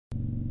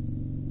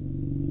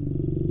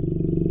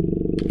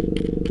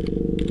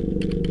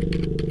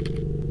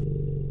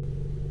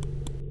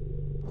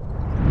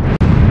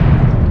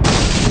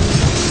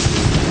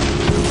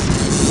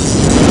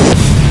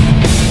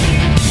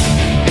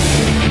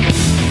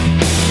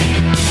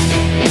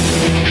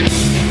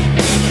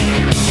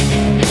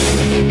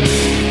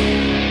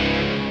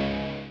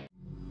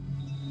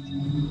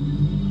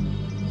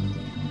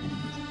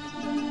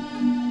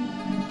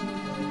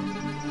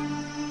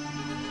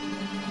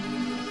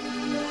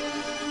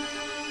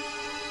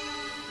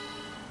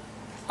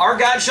Our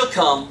God shall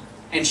come,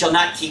 and shall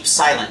not keep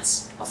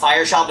silence. A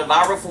fire shall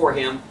devour before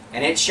him,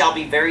 and it shall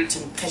be very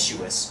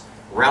tempestuous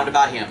round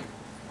about him.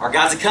 Our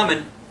God's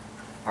a-coming.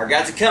 Our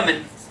God's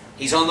a-coming.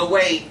 He's on the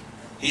way.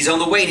 He's on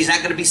the way, and He's not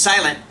going to be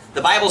silent.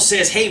 The Bible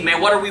says, hey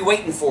man, what are we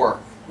waiting for?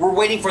 We're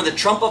waiting for the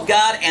trump of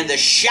God and the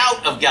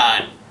shout of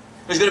God.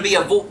 There's going to be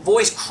a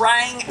voice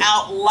crying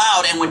out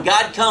loud, and when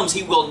God comes,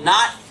 He will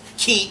not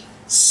keep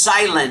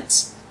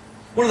silent.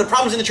 One of the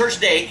problems in the church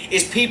today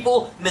is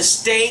people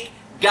mistake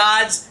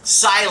God's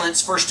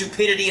silence for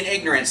stupidity and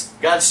ignorance.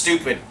 God's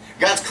stupid.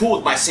 God's cool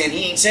with my sin.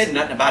 He ain't said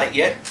nothing about it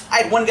yet. I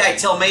had one guy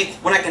tell me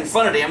when I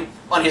confronted him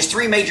on his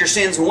 3 major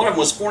sins, and one of them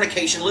was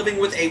fornication, living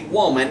with a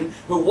woman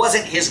who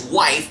wasn't his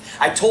wife.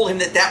 I told him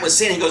that that was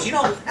sin. He goes, you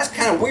know, that's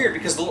kind of weird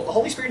because the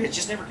Holy Spirit has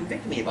just never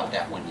convicted me about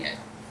that one yet.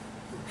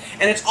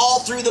 And it's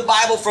all through the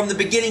Bible from the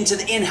beginning to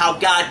the end how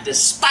God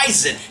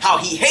despises it, how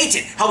He hates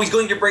it, how He's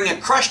going to bring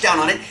a crush down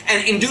on it.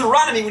 And in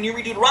Deuteronomy, when you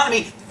read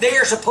Deuteronomy, they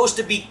are supposed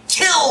to be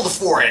killed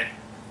for it.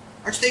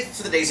 Aren't you thankful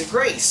for the days of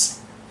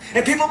grace?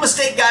 And people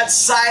mistake God's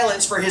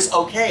silence for His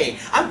okay.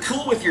 I'm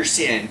cool with your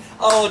sin.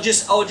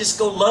 Just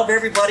go love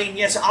everybody, and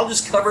yes, I'll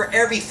just cover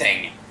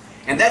everything.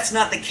 And that's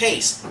not the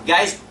case.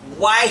 Guys,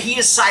 why He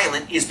is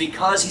silent is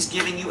because He's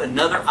giving you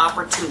another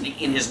opportunity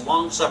in His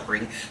long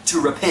suffering to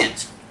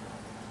repent.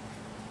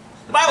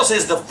 The Bible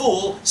says the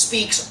fool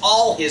speaks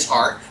all his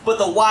heart, but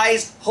the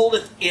wise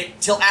holdeth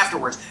it till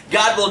afterwards.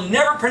 God will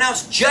never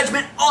pronounce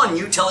judgment on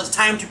you till it's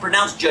time to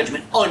pronounce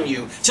judgment on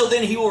you. Till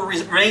then He will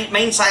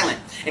remain silent.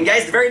 And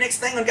guys, the very next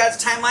thing on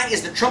God's timeline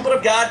is the trumpet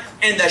of God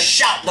and the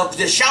shout of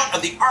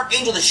the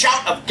archangel, the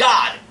shout of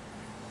God.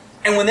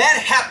 And when that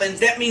happens,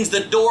 that means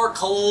the door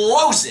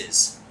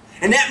closes.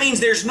 And that means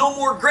there's no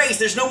more grace,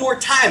 there's no more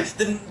time.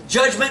 The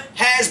judgment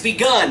has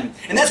begun.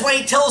 And that's why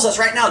He tells us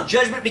right now,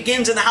 judgment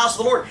begins in the house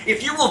of the Lord.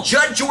 If you will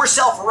judge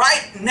yourself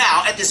right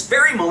now, at this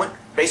very moment,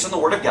 based on the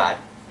Word of God,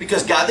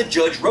 because God the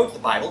judge wrote the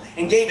Bible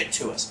and gave it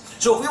to us.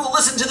 So if we will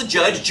listen to the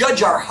judge,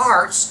 judge our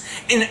hearts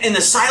in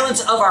the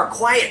silence of our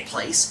quiet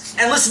place,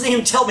 and listen to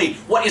Him tell me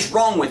what is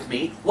wrong with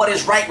me, what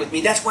is right with me.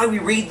 That's why we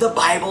read the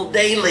Bible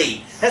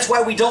daily. That's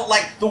why we don't,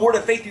 like the Word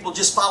of Faith people,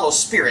 just follow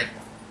Spirit.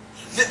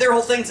 Their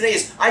whole thing today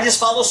is, I just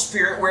follow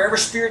Spirit. Wherever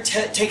Spirit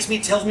takes me,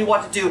 tells me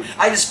what to do,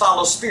 I just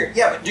follow Spirit.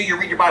 Yeah, but do you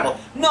read your Bible?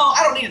 No,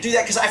 I don't need to do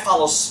that because I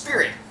follow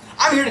Spirit.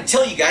 I'm here to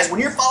tell you guys,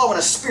 when you're following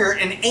a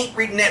spirit and ain't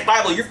reading that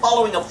Bible, you're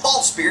following a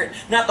false spirit,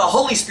 not the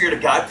Holy Spirit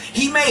of God.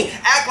 He may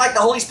act like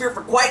the Holy Spirit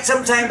for quite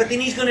some time, but then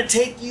He's going to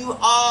take you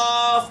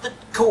off the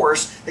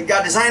course that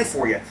God designed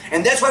for you.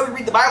 And that's why we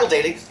read the Bible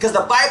daily, because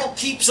the Bible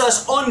keeps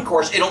us on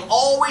course. It'll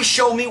always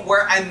show me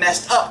where I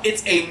messed up.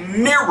 It's a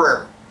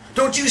mirror.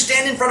 Don't you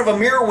stand in front of a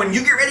mirror when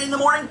you get ready in the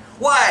morning?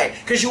 Why?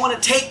 Because you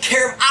want to take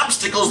care of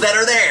obstacles that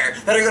are there,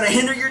 that are going to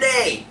hinder your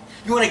day.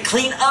 You want to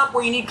clean up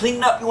where you need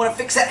cleaning up. You want to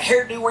fix that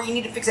hairdo where you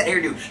need to fix that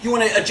hairdo. You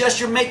want to adjust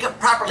your makeup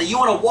properly. You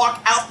want to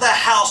walk out the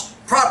house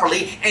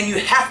properly, and you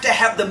have to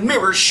have the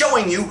mirror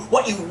showing you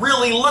what you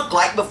really look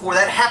like before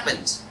that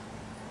happens.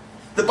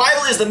 The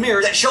Bible is the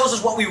mirror that shows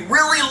us what we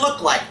really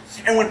look like.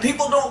 And when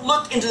people don't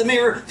look into the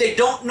mirror, they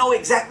don't know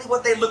exactly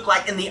what they look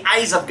like in the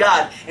eyes of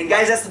God. And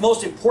guys, that's the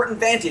most important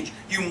vantage.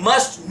 You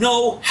must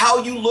know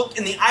how you look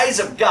in the eyes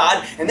of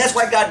God. And that's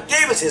why God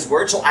gave us His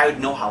Word, so I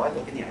would know how I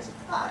look in the eyes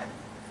of God.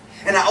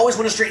 And I always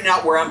want to straighten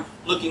out where I'm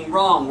looking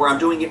wrong, where I'm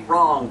doing it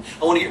wrong.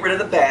 I want to get rid of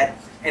the bad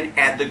and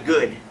add the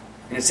good.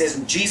 And it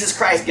says, Jesus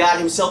Christ, God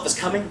Himself is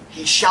coming.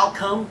 He shall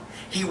come.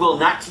 He will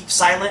not keep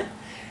silent.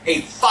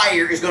 A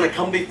fire is going to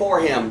come before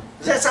Him.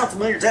 Does that sound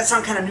familiar? Does that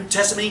sound kind of New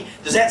Testament-y?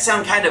 Does that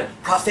sound kind of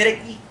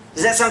prophetic-y?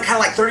 Does that sound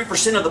kind of like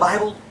 30% of the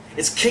Bible?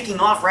 It's kicking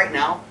off right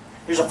now.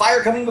 There's a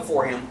fire coming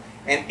before Him,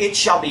 and it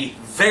shall be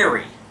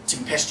very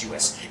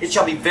tempestuous. It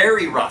shall be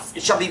very rough.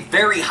 It shall be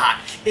very hot.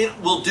 It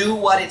will do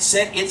what it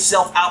set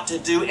itself out to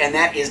do, and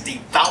that is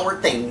devour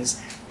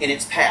things in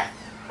its path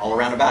all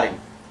around about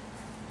Him.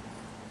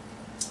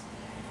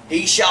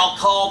 He shall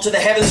call to the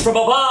heavens from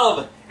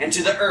above and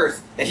to the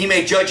earth, that He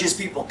may judge His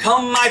people.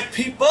 Come, my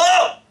people!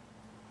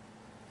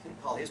 He's going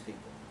to call His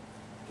people.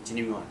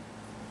 Continuing on.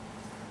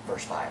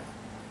 Verse 5.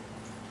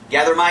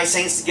 Gather my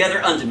saints together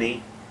unto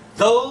me,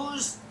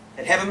 those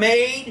that have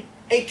made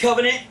a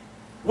covenant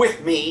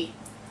with me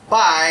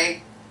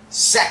by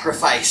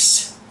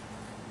sacrifice.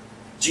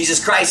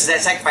 Jesus Christ is that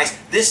sacrifice.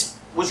 This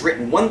was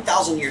written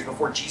 1,000 years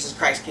before Jesus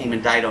Christ came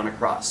and died on a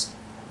cross.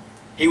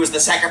 He was the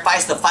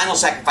sacrifice, the final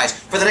sacrifice.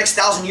 For the next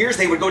 1,000 years,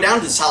 they would go down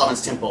to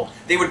Solomon's temple.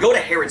 They would go to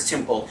Herod's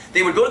temple.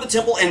 They would go to the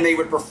temple and they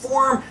would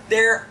perform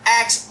their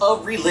acts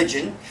of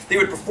religion. They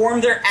would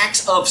perform their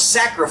acts of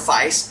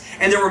sacrifice.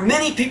 And there were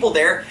many people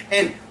there,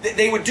 and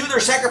they would do their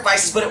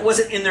sacrifices, but it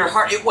wasn't in their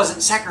heart. It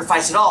wasn't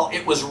sacrifice at all.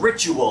 It was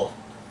ritual.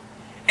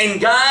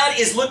 And God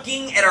is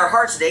looking at our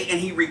hearts today, and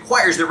He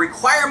requires, the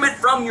requirement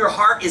from your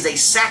heart is a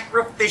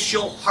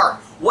sacrificial heart.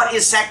 What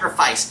is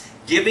sacrifice?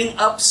 Giving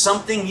up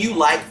something you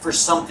like for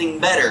something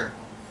better.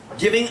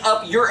 Giving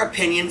up your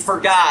opinion for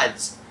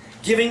God's.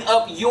 Giving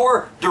up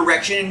your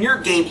direction and your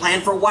game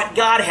plan for what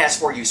God has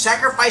for you.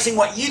 Sacrificing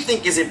what you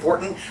think is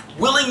important,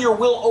 willing your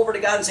will over to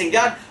God and saying,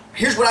 God,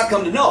 here's what I've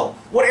come to know.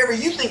 Whatever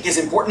you think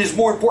is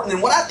more important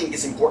than what I think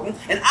is important,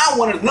 and I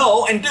want to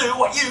know and do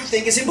what you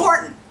think is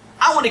important.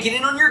 I want to get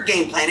in on your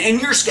game plan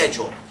and your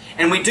schedule.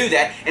 And we do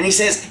that, and He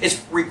says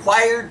it's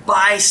required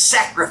by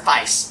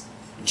sacrifice.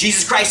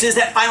 Jesus Christ is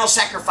that final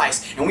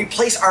sacrifice, and we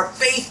place our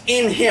faith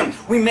in Him.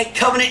 We make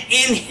covenant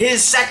in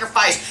His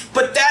sacrifice.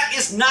 But that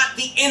is not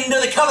the end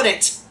of the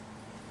covenant.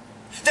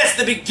 That's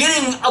the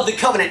beginning of the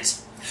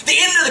covenant. The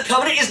end of the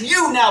covenant is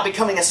you now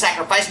becoming a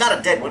sacrifice, not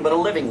a dead one, but a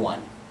living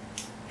one.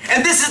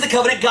 And this is the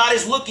covenant God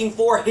is looking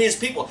for His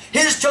people,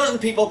 His chosen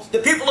people, the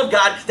people of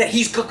God that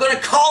He's going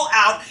to call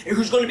out and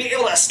who's going to be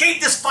able to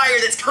escape this fire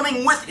that's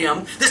coming with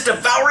Him, this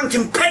devouring,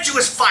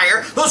 tempestuous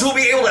fire. Those who will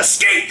be able to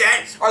escape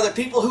that are the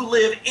people who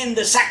live in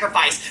the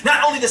sacrifice.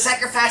 Not only the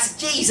sacrifice of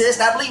Jesus,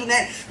 and I believe in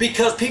that,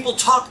 because people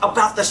talk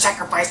about the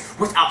sacrifice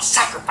without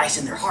sacrifice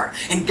in their heart.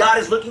 And God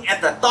is looking at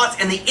the thoughts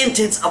and the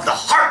intents of the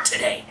heart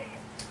today.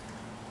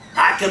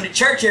 I come to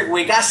church every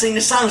week, I sing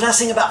the songs, I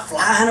sing about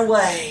flying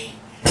away.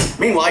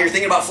 Meanwhile, you're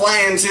thinking about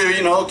flying to,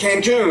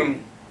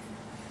 Cancun.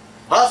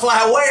 I'll fly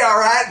away, all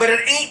right, but it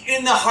ain't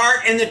in the heart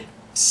and the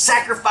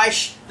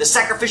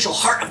sacrificial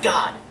heart of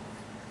God.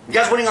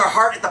 God's wanting our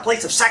heart at the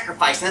place of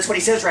sacrifice, and that's what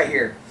He says right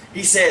here.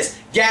 He says,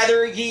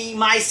 gather ye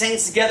my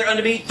saints together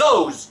unto me,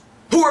 those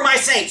who are my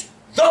saints,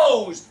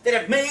 those that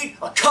have made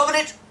a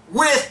covenant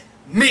with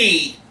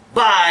me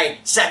by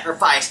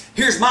sacrifice.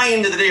 Here's my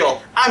end of the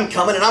deal. I'm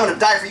coming and I'm going to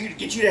die for you to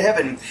get you to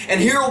heaven.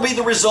 And here will be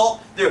the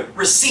result, the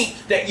receipt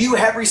that you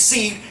have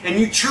received, and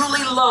you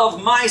truly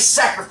love my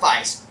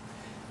sacrifice.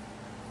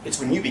 It's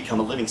when you become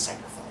a living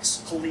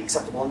sacrifice, wholly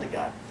acceptable unto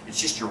God.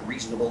 It's just your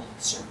reasonable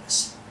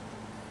service.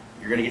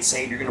 You're going to get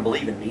saved, you're going to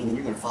believe in me, and then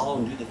you're going to follow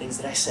and do the things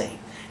that I say.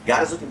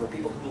 God is looking for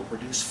people who will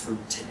produce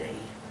fruit today.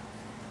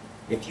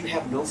 If you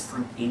have no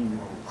fruit in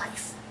your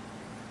life,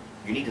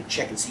 you need to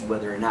check and see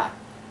whether or not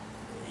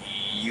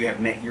you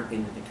have met your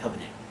end of the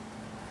covenant.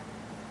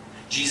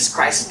 Jesus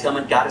Christ is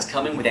coming, God is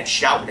coming with that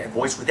shout, with that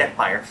voice, with that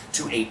fire,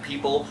 to a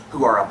people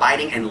who are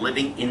abiding and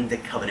living in the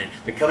covenant.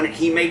 The covenant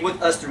He made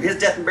with us through His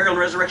death and burial and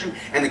resurrection,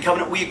 and the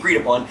covenant we agreed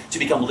upon to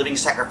become living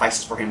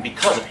sacrifices for Him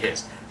because of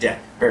His death,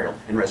 burial,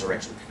 and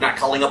resurrection. Not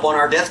calling upon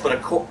our deaths,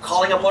 but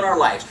calling upon our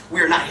lives.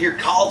 We are not here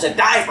called to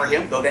die for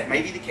Him, though that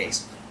may be the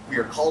case. We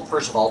are called,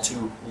 first of all,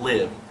 to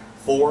live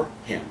for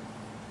Him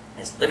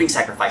as living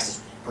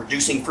sacrifices,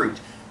 producing fruit.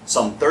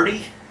 Some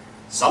 30,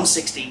 some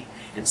 60,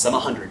 and some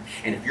 100.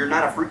 And if you're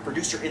not a fruit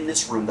producer in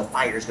this room, the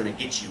fire is going to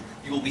get you.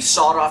 You will be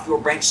sawed off, your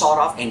branch sawed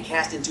off, and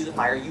cast into the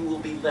fire. You will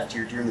be left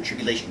here during the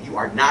tribulation. You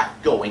are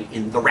not going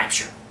in the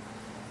rapture.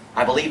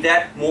 I believe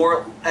that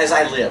more as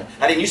I live.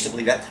 I didn't used to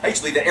believe that. I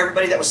used to believe that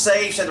everybody that was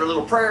saved said their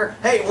little prayer,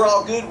 hey, we're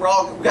all good,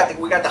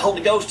 we got the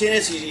Holy Ghost in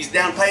us, He's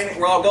down payment,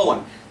 we're all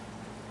going.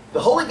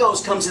 The Holy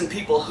Ghost comes in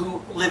people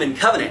who live in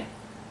covenant,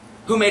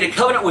 who made a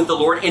covenant with the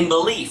Lord in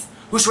belief.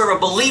 Whosoever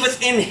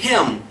believeth in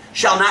Him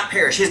shall not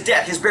perish. His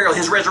death, His burial,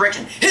 His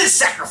resurrection, His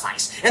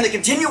sacrifice. And the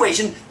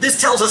continuation,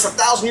 this tells us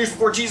 1,000 years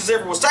before Jesus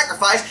ever was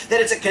sacrificed, that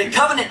it's a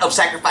covenant of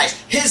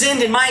sacrifice. His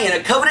end and my end.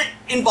 A covenant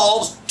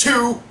involves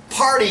two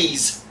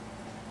parties.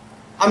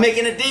 I'm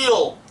making a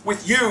deal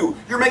with you.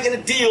 You're making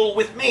a deal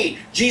with me.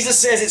 Jesus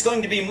says it's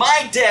going to be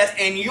my death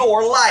and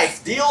your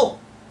life.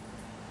 Deal?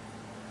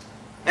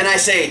 And I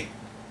say,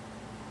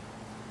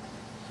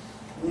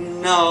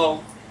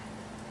 no.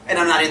 And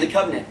I'm not in the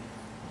covenant.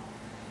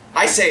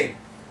 I say,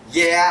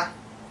 yeah,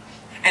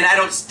 and I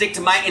don't stick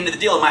to my end of the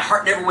deal, and my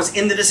heart never was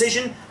in the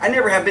decision. I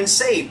never have been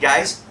saved,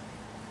 guys.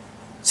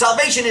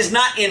 Salvation is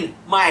not in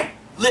my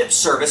lip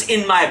service,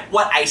 in my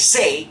what I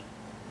say.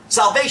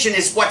 Salvation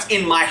is what's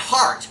in my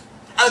heart.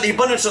 Out of the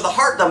abundance of the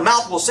heart, the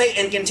mouth will say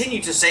and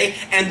continue to say,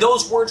 and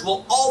those words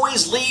will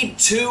always lead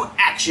to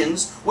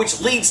actions,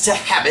 which leads to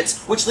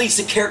habits, which leads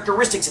to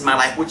characteristics in my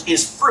life, which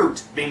is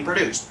fruit being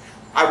produced.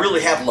 I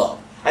really have love.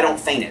 I don't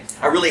feign it.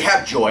 I really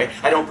have joy.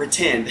 I don't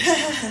pretend.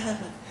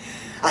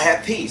 I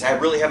have peace. I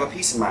really have a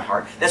peace in my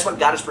heart. That's what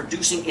God is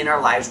producing in our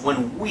lives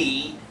when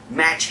we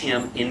match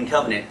Him in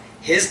covenant.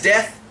 His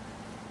death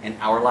and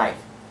our life.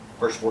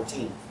 Verse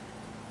 14.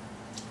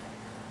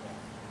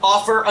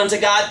 Offer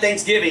unto God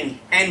thanksgiving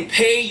and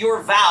pay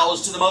your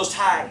vows to the Most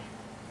High.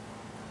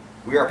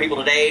 We are people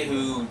today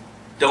who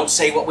don't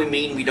say what we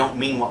mean. We don't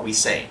mean what we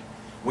say.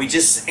 We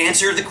just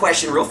answer the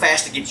question real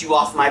fast to get you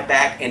off my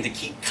back and to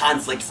keep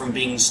conflict from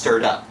being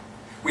stirred up.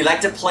 We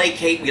like to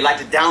placate, we like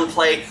to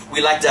downplay,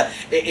 we like to,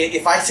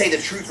 if I say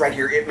the truth right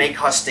here, it may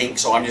cause stink,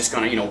 so I'm just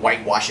going to,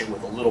 whitewash it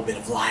with a little bit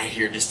of lie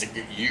here just to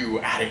get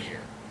you out of here.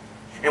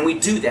 And we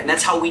do that, and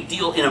that's how we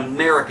deal in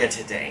America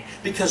today.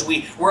 Because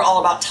we're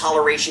all about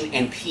toleration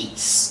and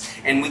peace.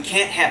 And we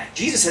can't have...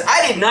 Jesus said,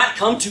 I did not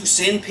come to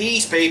send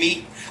peace,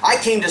 baby. I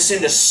came to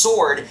send a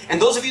sword.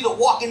 And those of you that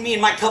walk in me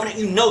in my covenant,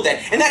 you know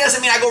that. And that doesn't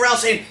mean I go around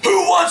saying,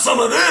 who wants some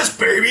of this,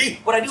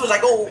 baby? What I do is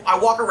I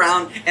walk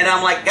around, and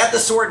I'm like, got the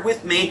sword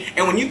with me.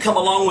 And when you come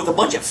along with a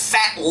bunch of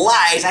fat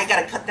lies, I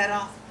got to cut that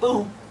off.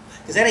 Boom.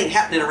 Because that ain't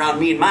happening around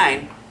me and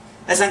mine.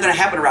 That's not going to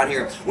happen around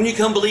here. When you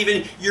come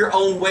believing your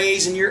own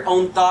ways and your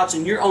own thoughts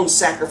and your own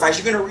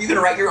sacrifice, you're going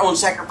to write your own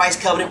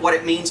sacrifice covenant, what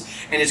it means,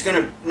 and it's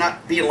going to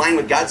not be in line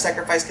with God's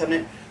sacrifice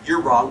covenant, you're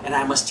wrong, and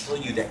I must tell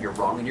you that you're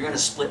wrong, and you're going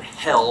to split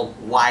hell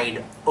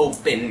wide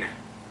open.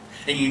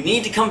 And you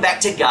need to come back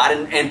to God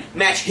and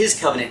match His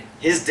covenant,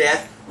 His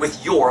death,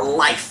 with your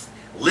life.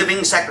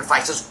 Living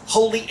sacrifices,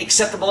 holy,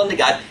 acceptable unto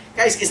God.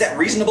 Guys, is that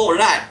reasonable or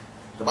not?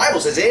 The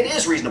Bible says it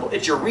is reasonable.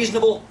 It's your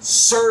reasonable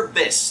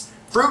service.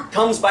 Fruit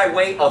comes by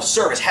way of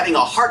service. Having a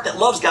heart that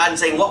loves God and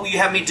saying, what will you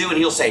have me do? And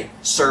He'll say,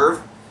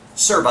 serve.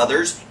 Serve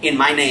others in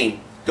my name.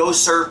 Go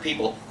serve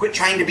people. Quit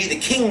trying to be the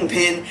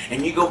kingpin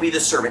and you go be the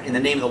servant in the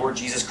name of the Lord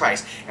Jesus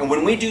Christ. And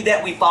when we do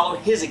that, we follow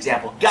His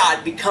example.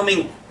 God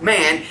becoming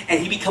man,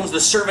 and He becomes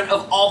the servant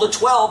of all the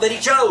 12 that He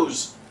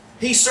chose.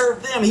 He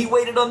served them. He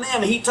waited on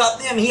them. He taught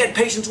them. He had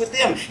patience with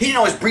them. He didn't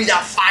always breathe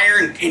out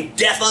fire and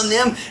death on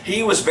them.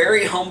 He was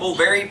very humble,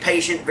 very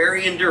patient,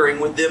 very enduring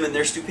with them and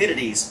their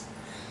stupidities.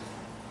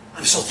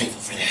 I'm so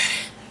thankful for that,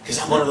 because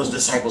I'm one of those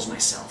disciples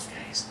myself,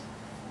 guys.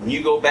 When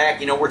you go back,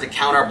 we're to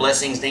count our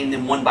blessings, name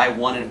them one by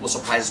one, and it will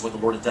surprise us what the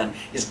Lord has done.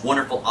 His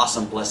wonderful,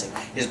 awesome blessing.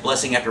 His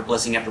blessing after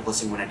blessing after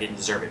blessing when I didn't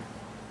deserve it.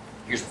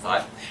 Here's the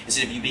thought.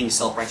 Instead of you being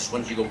self-righteous, why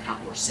don't you go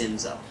count your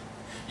sins up?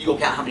 You go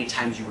count how many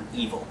times you were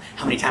evil,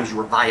 how many times you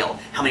were vile,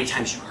 how many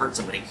times you hurt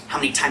somebody, how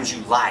many times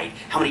you lied,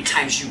 how many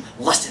times you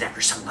lusted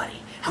after somebody,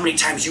 how many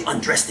times you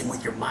undressed them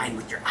with your mind,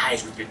 with your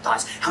eyes, with your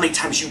thoughts, how many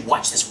times you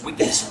watched this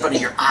wickedness in front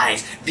of your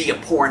eyes via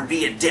porn,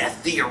 via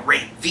death, via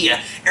rape, via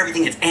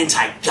everything that's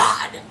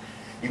anti-God.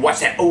 You watch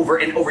that over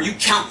and over. You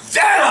count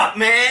that up,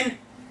 man!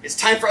 It's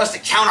time for us to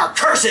count our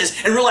curses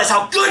and realize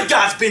how good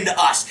God's been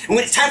to us. And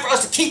when it's time for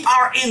us to keep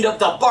our end of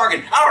the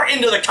bargain, our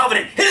end of the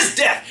covenant, His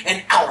death,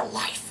 and our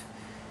life.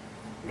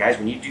 And guys,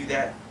 when you do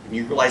that, and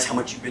you realize how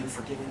much you've been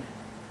forgiven,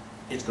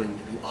 it's going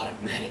to be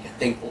automatic, a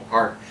thankful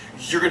heart.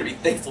 You're going to be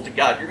thankful to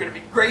God. You're going to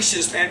be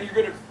gracious, man. You're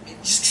going to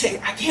just say,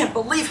 I can't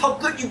believe how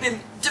good you've been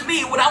to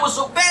me when I was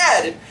so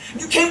bad.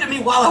 You came to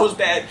me while I was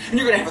bad. And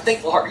you're going to have a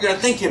thankful heart. You're going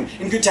to thank Him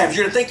in good times.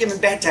 You're going to thank Him in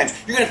bad times.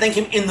 You're going to thank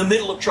Him in the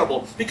middle of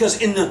trouble.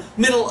 Because in the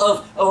middle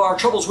of our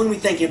troubles, when we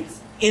thank Him,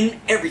 in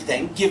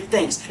everything, give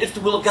thanks. It's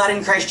the will of God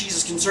in Christ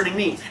Jesus concerning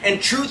me.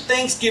 And true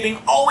thanksgiving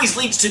always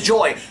leads to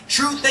joy.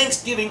 True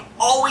thanksgiving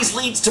always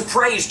leads to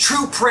praise.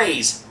 True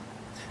praise.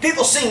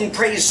 People sing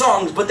praise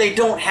songs, but they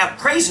don't have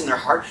praise in their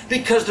heart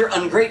because they're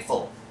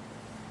ungrateful.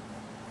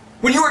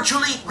 When you are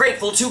truly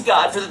grateful to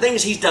God for the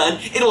things He's done,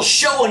 it'll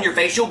show on your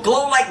face. You'll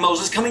glow like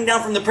Moses coming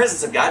down from the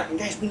presence of God. And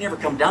guys, we never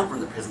come down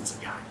from the presence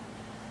of God.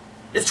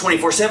 It's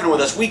 24/7 with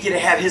us. We get to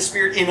have His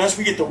Spirit in us.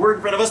 We get the Word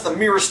in front of us. The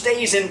mirror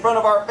stays in front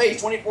of our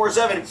face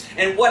 24/7.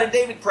 And what did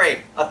David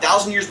pray?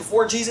 1,000 years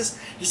before Jesus?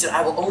 He said,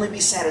 I will only be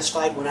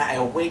satisfied when I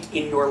awake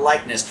in your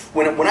likeness.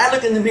 When I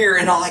look in the mirror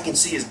and all I can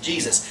see is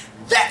Jesus,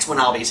 that's when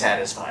I'll be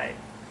satisfied.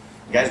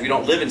 Guys, we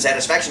don't live in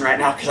satisfaction right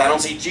now because I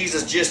don't see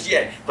Jesus just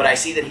yet. But I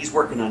see that He's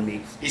working on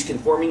me. He's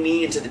conforming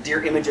me into the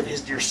dear image of His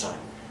dear Son.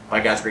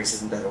 By God's grace,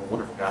 isn't that a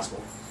wonderful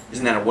gospel?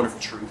 Isn't that a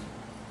wonderful truth?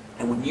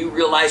 And when you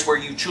realize where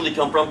you truly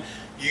come from,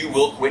 you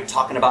will quit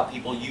talking about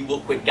people. You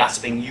will quit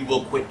gossiping. You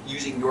will quit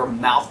using your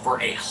mouth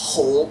for a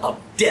hole of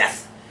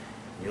death.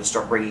 You'll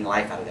start bringing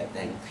life out of that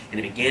thing. And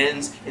it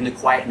begins in the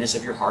quietness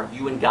of your heart,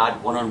 you and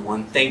God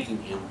one-on-one,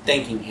 thanking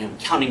Him,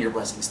 counting your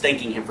blessings,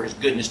 thanking Him for His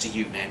goodness to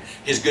you, man.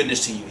 His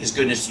goodness to you, His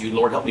goodness to you.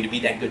 Lord, help me to be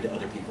that good to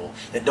other people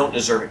that don't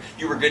deserve it.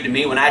 You were good to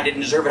me when I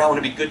didn't deserve it. I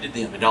want to be good to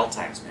them at all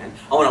times, man.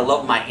 I want to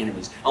love my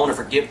enemies. I want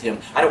to forgive them.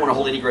 I don't want to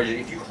hold any grudge.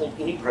 If you hold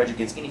any grudge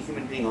against any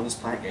human being on this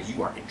planet, guys,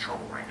 you are in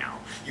trouble right now.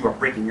 You are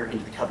breaking your end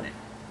of the covenant.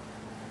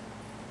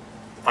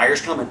 The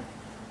fire's coming.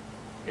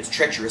 It's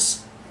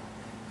treacherous.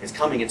 It's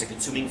coming. It's a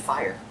consuming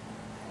fire.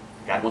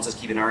 God wants us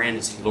keeping our end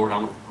and saying, Lord,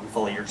 I'm going to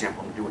follow your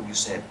example. I'm going to do what you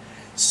said.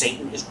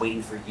 Satan is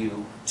waiting for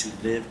you to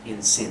live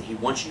in sin. He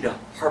wants you to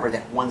harbor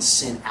that one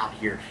sin out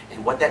here.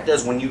 And what that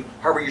does when you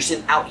harbor your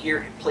sin out here,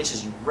 it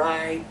places you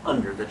right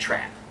under the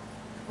trap.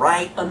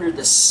 Right under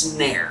the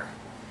snare.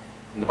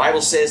 And the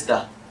Bible says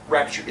the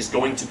rapture is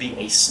going to be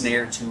a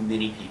snare to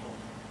many people.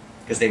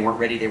 Because they weren't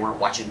ready, they weren't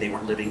watching, they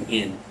weren't living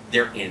in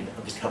their end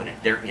of the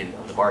covenant, their end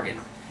of the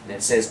bargain. And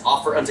it says,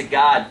 offer unto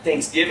God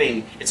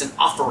thanksgiving. It's an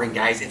offering,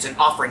 guys. It's an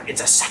offering. It's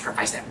a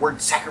sacrifice. That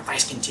word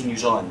sacrifice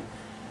continues on.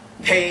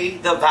 Pay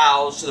the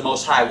vows to the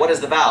Most High. What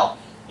is the vow?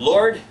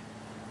 Lord,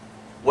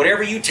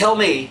 whatever you tell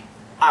me,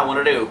 I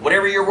want to do.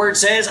 Whatever your word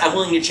says, I'm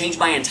willing to change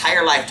my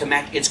entire life to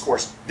match its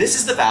course. This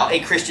is the vow a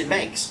Christian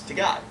makes to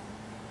God.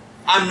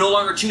 I'm no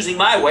longer choosing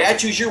my way. I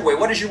choose your way.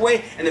 What is your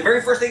way? And the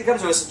very first thing that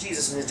comes to us is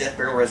Jesus and his death,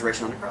 burial,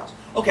 resurrection on the cross.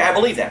 Okay, I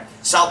believe that.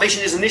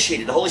 Salvation is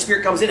initiated. The Holy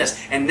Spirit comes in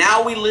us. And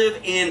now we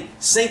live in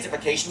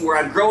sanctification where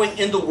I'm growing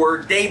in the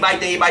Word day by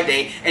day by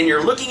day. And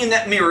you're looking in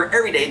that mirror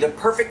every day, the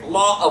perfect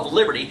law of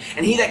liberty.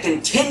 And he that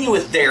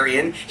continueth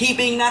therein, he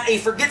being not a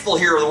forgetful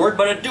hearer of the Word,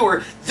 but a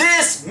doer,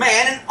 this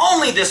man, and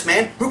only this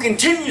man, who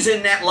continues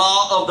in that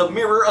law of the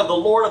mirror of the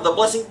Lord, of the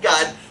blessing of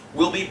God,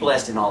 will be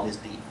blessed in all his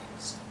deeds.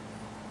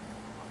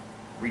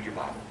 Read your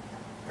Bible.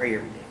 Pray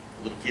every day.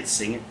 Little kids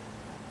sing it.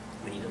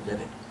 We need to live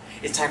it.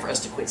 It's time for us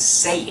to quit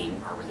saying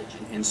our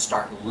religion and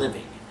start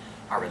living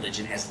our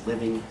religion as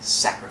living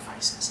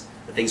sacrifices.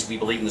 The things we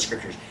believe in the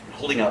Scriptures and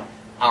holding up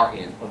our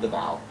end of the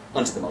vow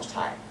unto the Most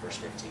High. Verse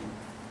 15.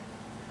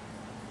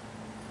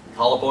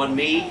 Call upon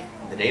me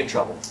in the day of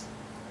trouble.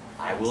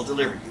 I will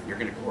deliver you. You're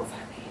going to glorify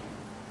me.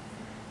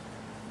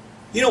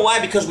 You know why?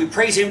 Because we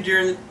praise him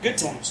during the good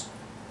times.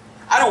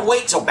 I don't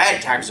wait till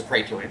bad times to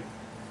pray to him.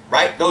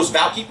 Right? Those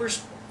vow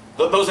keepers.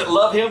 Those that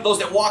love him, those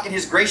that walk in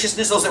his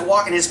graciousness, those that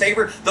walk in his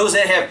favor, those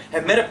that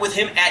have met up with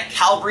him at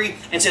Calvary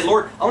and said,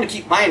 Lord, I want to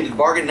keep my end of the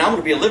bargain and I'm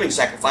going to be a living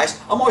sacrifice.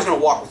 I'm always going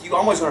to walk with you.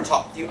 I'm always going to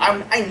talk with you.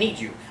 I need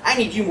you. I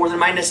need you more than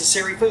my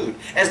necessary food.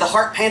 As the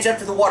hart pants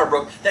after the water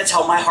brook, that's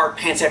how my heart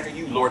pants after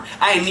you, Lord.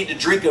 I need to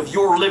drink of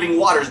your living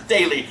waters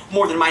daily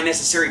more than my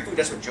necessary food.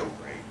 That's what Job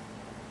prayed.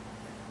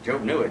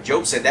 Job knew it.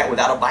 Job said that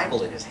without a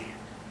Bible in his hand.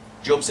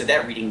 Job said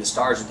that reading the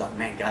stars and thought,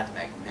 man, God's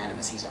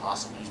magnanimous. He's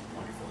awesome. He's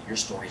wonderful. Your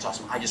story is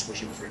awesome. I just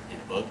wish it was written in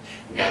a book.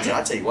 And God said,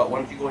 I'll tell you what,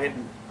 why don't you go ahead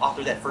and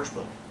author that first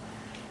book?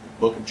 The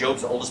book of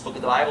Job's the oldest book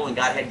of the Bible, and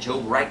God had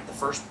Job write the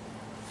first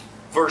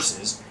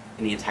verses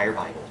in the entire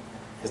Bible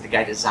because the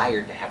guy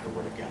desired to have the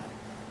Word of God.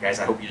 Guys,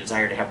 I hope you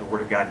desire to have the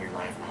Word of God in your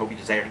life, and I hope you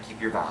desire to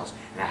keep your vows,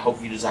 and I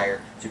hope you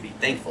desire to be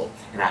thankful,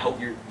 and I hope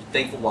you're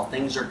thankful while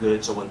things are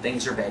good, so when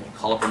things are bad, you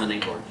call upon the name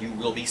of the Lord. You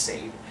will be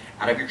saved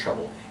out of your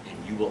trouble, and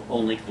you will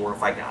only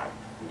glorify God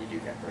when you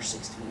do that. Verse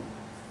 16.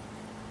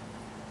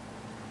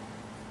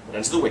 But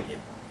unto the wicked,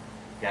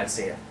 God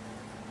saith,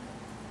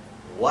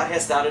 what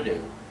hast thou to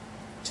do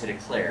to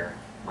declare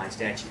my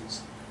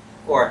statutes?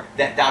 Or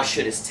that thou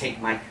shouldest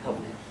take my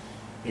covenant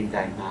in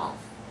thy mouth?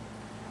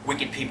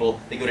 Wicked people,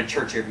 they go to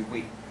church every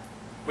week.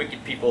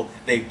 Wicked people,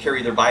 they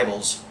carry their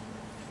Bibles.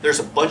 There's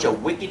a bunch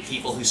of wicked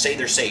people who say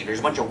they're saved. There's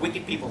a bunch of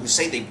wicked people who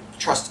say they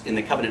trust in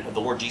the covenant of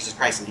the Lord Jesus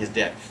Christ and his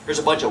death. There's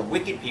a bunch of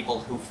wicked people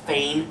who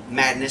feign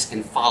madness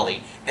and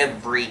folly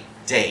every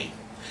day.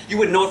 You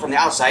wouldn't know it from the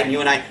outside, and you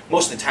and I,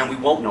 most of the time, we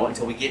won't know it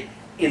until we get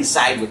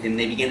inside with them.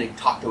 They begin to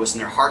talk to us,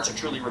 and their hearts are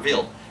truly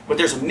revealed. But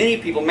there's many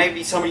people,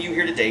 maybe some of you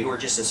here today, who are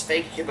just as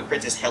fake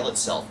hypocrites as hell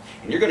itself.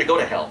 And you're going to go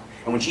to hell.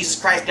 And when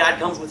Jesus Christ, God,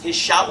 comes with his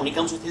shout, when he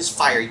comes with his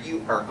fire,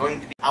 you are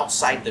going to be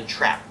outside the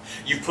trap.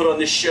 You've put on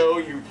this show,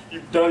 you've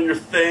done your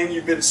thing,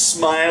 you've been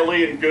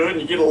smiley and good,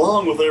 and you get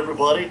along with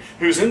everybody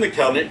who's in the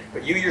covenant,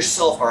 but you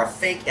yourself are a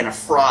fake and a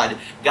fraud.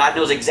 God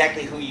knows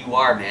exactly who you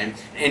are, man.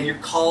 And you're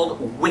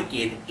called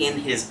wicked in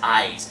his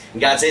eyes. And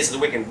God says to the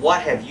wicked,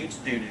 what have you to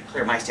do to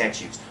declare my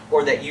statutes?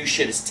 Or that you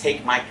shouldest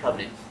take my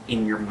covenant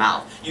in your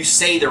mouth. You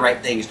say the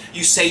right things.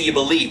 You say you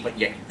believe, but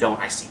yet you don't.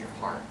 I see your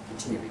heart.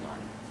 Continuing on.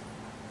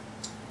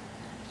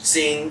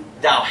 Seeing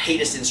thou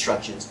hatest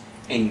instructions,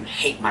 and you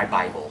hate my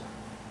Bible.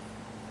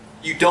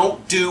 You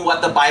don't do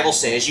what the Bible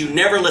says. You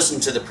never listen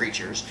to the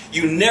preachers.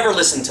 You never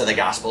listen to the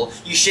gospel.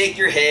 You shake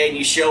your head and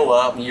you show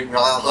up and you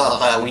blah, blah,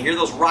 blah. When you hear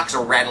those rocks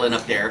are rattling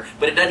up there,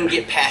 but it doesn't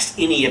get past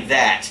any of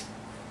that.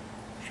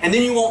 And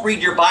then you won't read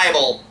your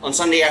Bible on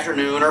Sunday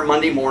afternoon or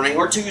Monday morning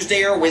or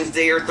Tuesday or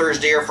Wednesday or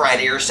Thursday or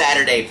Friday or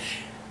Saturday.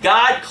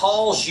 God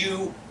calls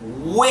you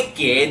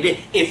wicked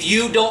if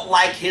you don't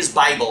like his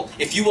Bible.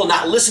 If you will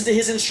not listen to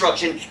his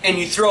instruction and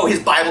you throw his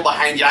Bible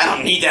behind you. I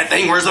don't need that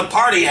thing. Where's the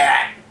party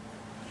at?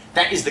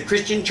 That is the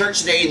Christian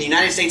church today in the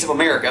United States of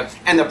America.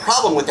 And the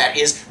problem with that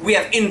is we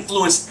have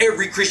influenced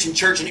every Christian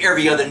church in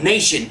every other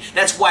nation.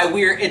 That's why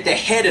we're at the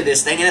head of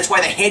this thing, and that's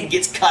why the head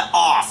gets cut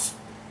off.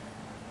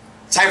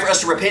 It's time for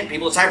us to repent,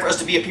 people. It's time for us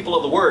to be a people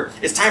of the Word.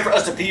 It's time for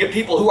us to be a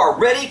people who are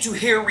ready to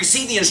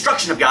receive the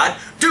instruction of God,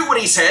 do what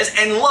he says,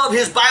 and love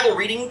his Bible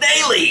reading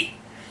daily.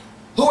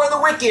 Who are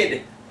the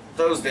wicked?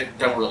 Those that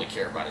don't really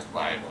care about his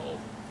Bible.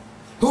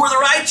 Who are the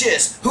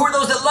righteous? Who are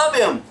those that love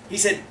him? He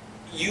said,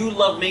 you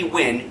love me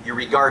when you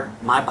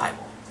regard my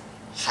Bible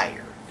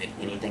higher than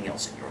anything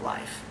else in your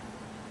life.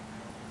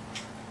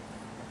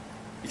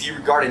 If you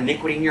regard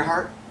iniquity in your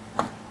heart,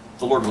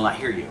 the Lord will not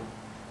hear you.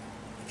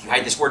 If you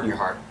hide this word in your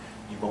heart,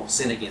 you won't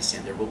sin against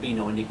him. There will be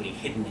no iniquity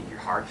hidden in your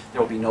heart.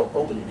 There will be no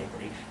open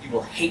iniquity. You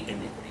will hate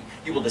iniquity.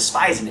 You will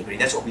despise iniquity.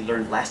 That's what we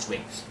learned last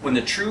week. When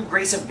the true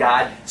grace of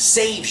God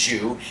saves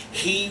you,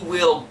 he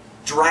will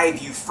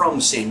drive you from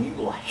sin. You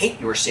will hate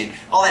your sin.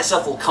 All that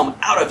stuff will come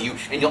out of you,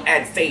 and you'll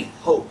add faith,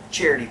 hope,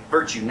 charity,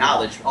 virtue,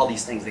 knowledge, all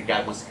these things that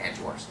God wants to add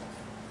to our stuff.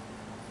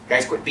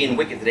 Guys, quit being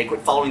wicked today.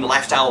 Quit following the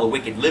lifestyle of the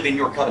wicked. Live in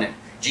your covenant.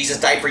 Jesus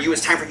died for you.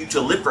 It's time for you to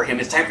live for him.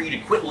 It's time for you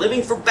to quit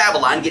living for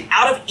Babylon. Get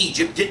out of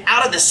Egypt. Get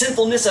out of the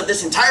sinfulness of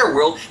this entire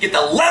world. Get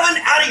the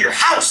leaven out of your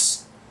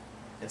house.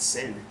 That's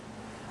sin.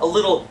 A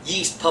little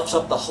yeast puffs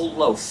up the whole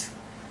loaf.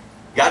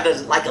 God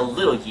doesn't like a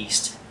little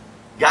yeast.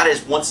 God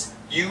wants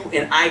you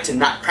and I to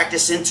not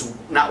practice sin, to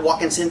not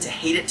walk in sin, to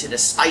hate it, to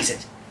despise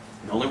it.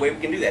 And the only way we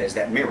can do that is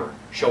that mirror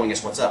showing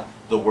us what's up,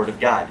 the Word of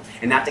God.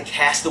 And not to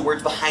cast the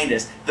words behind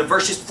us. The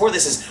verse just before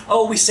this is,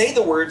 oh, we say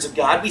the words of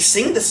God, we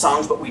sing the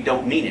songs, but we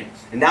don't mean it.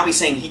 And now he's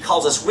saying he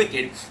calls us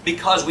wicked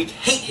because we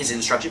hate his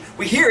instruction.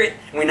 We hear it,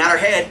 and we nod our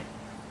head,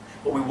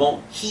 but we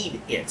won't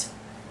heed it.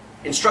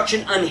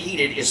 Instruction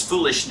unheeded is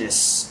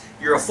foolishness.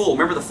 You're a fool.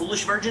 Remember the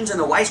foolish virgins and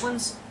the wise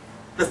ones?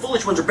 The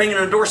foolish ones are banging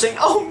on the door saying,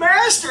 oh,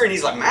 Master! And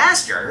he's like,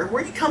 Master?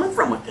 Where are you coming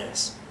from with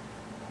this?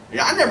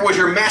 Yeah, I never was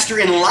your master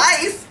in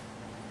life.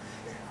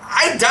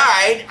 I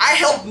died, I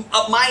held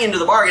up my end of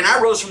the bargain, I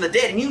rose from the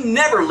dead, and you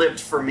never lived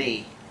for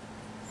me.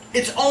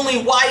 It's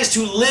only wise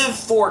to live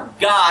for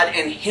God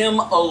and Him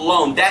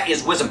alone. That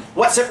is wisdom.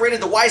 What separated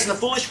the wise and the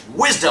foolish?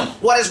 Wisdom.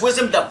 What is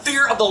wisdom? The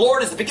fear of the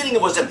Lord is the beginning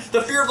of wisdom.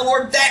 The fear of the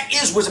Lord, that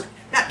is wisdom.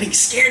 Not being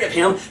scared of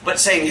Him, but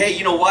saying, hey,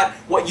 you know what?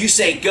 What you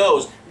say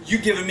goes.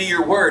 You've given me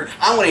your word.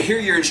 I want to hear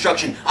your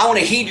instruction. I want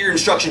to heed your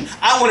instruction.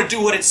 I want to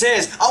do what it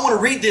says. I want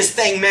to read this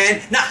thing,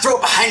 man, not throw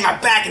it behind my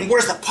back and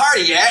where's the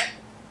party at?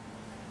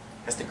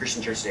 That's the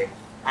Christian church today.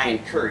 I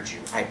encourage you.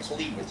 I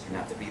plead with you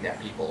not to be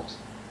that people.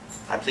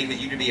 I plead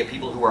with you to be a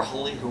people who are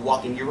holy, who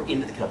walk into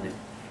the covenant.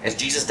 As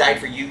Jesus died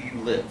for you, you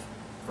live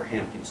for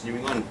Him.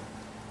 Continuing on.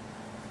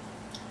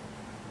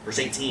 Verse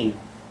 18.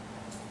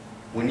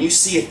 When you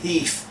see a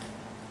thief,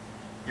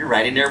 you're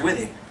right in there with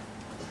him.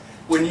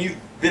 When you've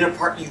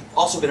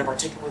also been a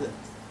partaker with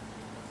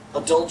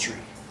adultery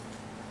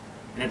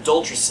and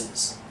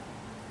adulteresses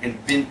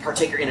and been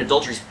partaker in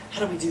adulteries.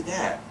 How do we do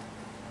that?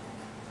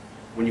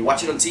 When you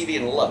watch it on TV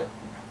and love it.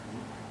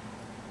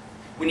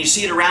 When you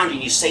see it around you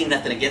and you say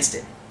nothing against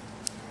it.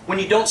 When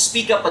you don't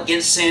speak up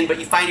against sin, but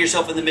you find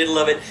yourself in the middle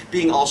of it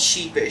being all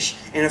sheepish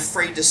and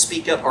afraid to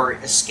speak up or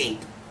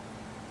escape.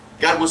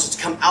 God wants us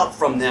to come out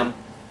from them.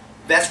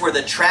 That's where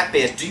the trap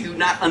is. Do you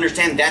not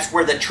understand that's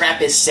where the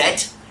trap is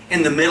set?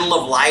 In the middle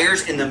of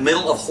liars, in the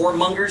middle of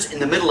whoremongers, in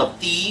the middle of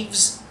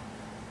thieves?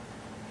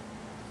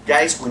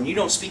 Guys, when you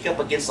don't speak up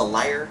against a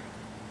liar,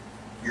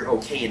 you're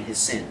okay in his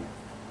sin.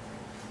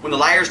 When the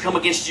liars come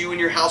against you in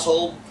your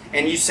household,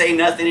 and you say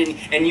nothing,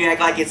 and you act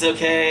like it's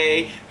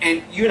okay,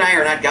 and you and I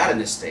are not God in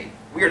this state.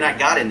 We are not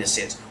God in this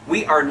sense.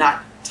 We are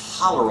not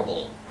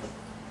tolerable.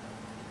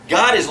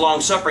 God is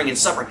long-suffering and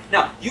suffering.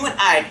 Now, you and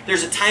I,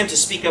 there's a time to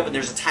speak up and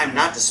there's a time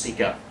not to speak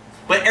up.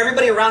 But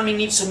everybody around me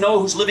needs to know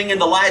who's living in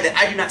the lie that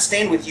I do not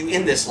stand with you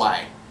in this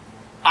lie.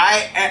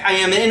 I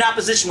am in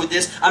opposition with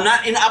this. I'm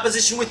not in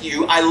opposition with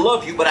you. I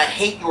love you, but I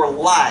hate your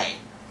lie.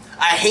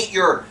 I hate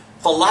your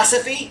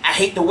philosophy. I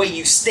hate the way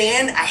you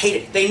stand. I hate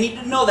it. They need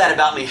to know that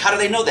about me. How do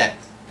they know that?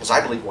 Because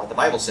I believe what the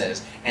Bible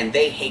says. And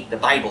they hate the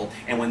Bible.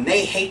 And when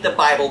they hate the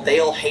Bible,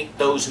 they'll hate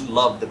those who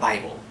love the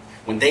Bible.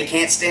 When they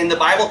can't stand the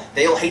Bible,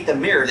 they'll hate the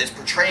mirror that's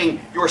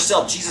portraying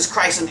yourself, Jesus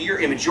Christ, unto your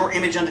image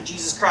unto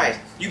Jesus Christ.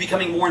 You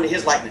becoming more into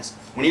His likeness.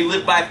 When you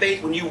live by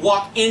faith, when you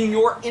walk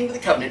into the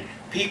covenant,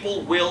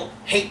 people will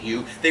hate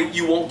you.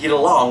 You won't get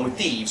along with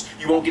thieves.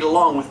 You won't get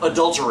along with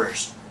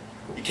adulterers.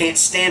 You can't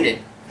stand it.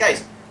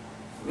 Guys,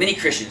 many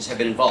Christians have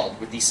been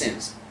involved with these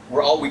sins.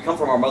 We come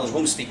from our mother's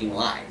womb speaking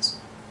lies.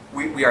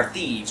 We are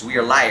thieves. We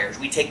are liars.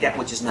 We take that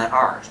which is not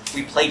ours.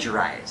 We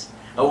plagiarize.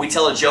 We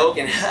tell a joke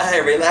and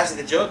everybody laughs at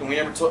the joke and we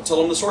never tell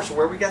them the source of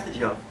where we got the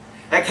joke.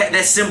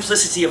 That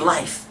simplicity of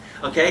life.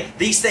 Okay?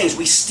 These things,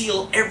 we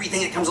steal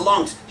everything that comes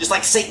along. Just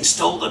like Satan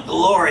stole the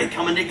glory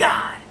coming to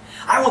God.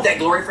 I want that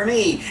glory for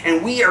me.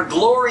 And we are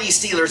glory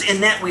stealers. In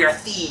that we are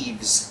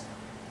thieves.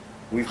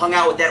 We've hung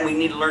out with that and we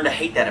need to learn to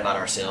hate that about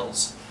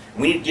ourselves.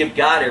 We need to give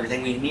God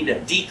everything. We need to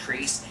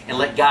decrease and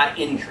let God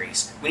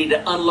increase. We need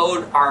to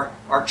unload our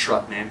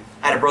truck, man.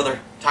 I had a brother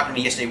talking to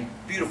me yesterday.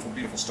 Beautiful,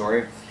 beautiful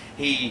story.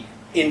 He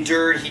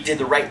endured, he did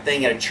the right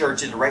thing at a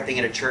church, and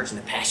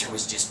the pastor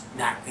was just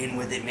not in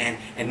with it, man,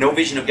 and no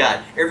vision of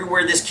God.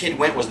 Everywhere this kid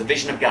went was the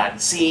vision of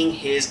God, seeing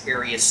his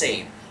area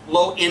saved.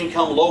 Low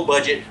income, low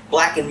budget,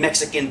 black and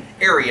Mexican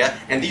area,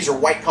 and these are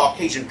white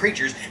Caucasian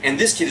preachers, and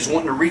this kid is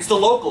wanting to reach the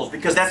locals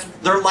because that's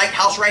their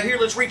lighthouse right here,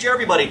 let's reach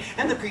everybody.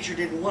 And the preacher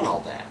didn't want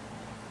all that.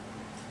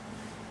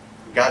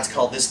 God's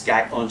called this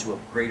guy onto a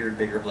greater and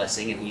bigger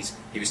blessing, and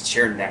he was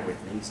sharing that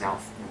with me. He's now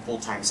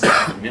full-time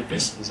staff in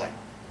Memphis. He's like,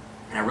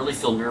 and I really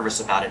feel nervous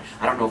about it.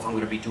 I don't know if I'm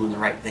going to be doing the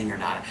right thing or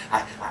not.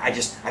 I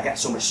got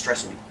so much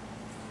stress in me.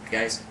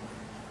 Guys,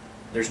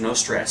 there's no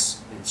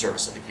stress in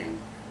service of the King.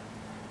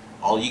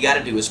 All you got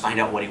to do is find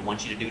out what He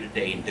wants you to do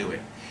today and do it.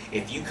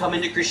 If you come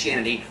into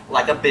Christianity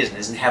like a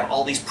business and have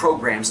all these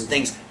programs and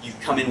things, you've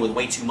come in with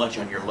way too much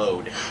on your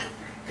load.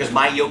 Because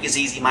my yoke is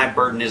easy, my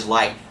burden is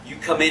light. You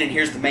come in and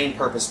here's the main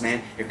purpose,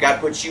 man. If God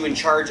puts you in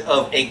charge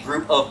of a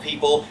group of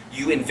people,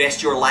 you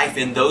invest your life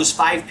in those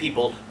 5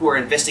 people who are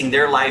investing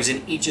their lives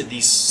in each of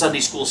these Sunday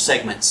school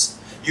segments.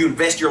 You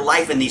invest your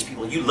life in these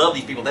people. You love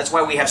these people. That's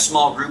why we have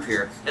small group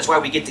here. That's why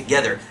we get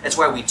together. That's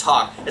why we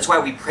talk. That's why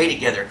we pray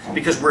together.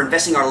 Because we're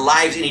investing our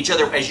lives in each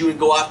other. As you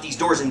go out these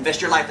doors,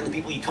 invest your life in the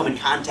people you come in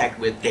contact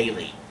with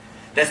daily.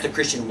 That's the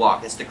Christian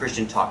walk. That's the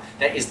Christian talk.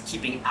 That is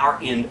keeping our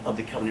end of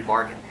the covenant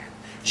bargain.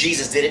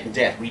 Jesus did it in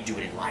death. We do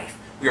it in life.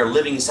 We are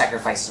living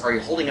sacrifices. Are you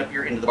holding up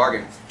your end of the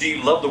bargain? Do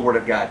you love the Word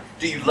of God?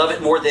 Do you love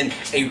it more than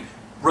a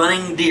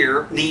running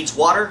deer needs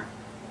water?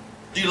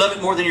 Do you love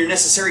it more than your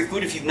necessary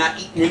food if you've not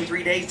eaten in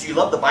 3 days? Do you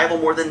love the Bible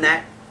more than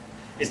that?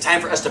 It's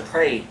time for us to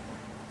pray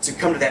to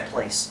come to that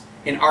place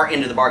in our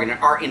end of the bargain, in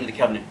our end of the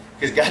covenant.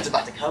 Because God's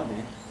about to come,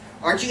 man.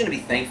 Aren't you going to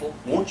be thankful?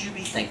 Won't you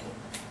be thankful?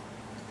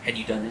 Had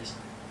you done this?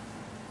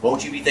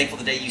 Won't you be thankful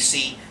the day you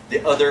see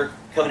the other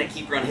covenant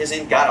keeper on his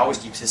end? God always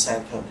keeps his side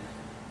of the covenant.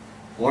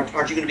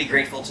 Aren't you going to be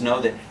grateful to know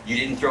that you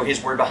didn't throw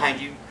his word behind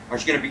you?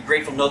 Aren't you going to be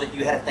grateful to know that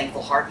you had a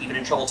thankful heart even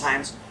in troubled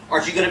times?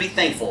 Aren't you going to be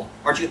thankful?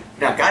 Aren't you?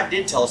 Now, God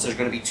did tell us there's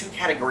going to be two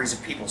categories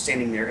of people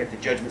standing there at the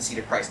judgment seat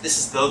of Christ. This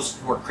is those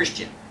who are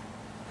Christian.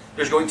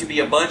 There's going to be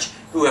a bunch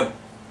who have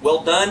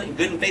well done and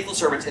good and faithful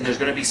servants, and there's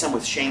going to be some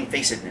with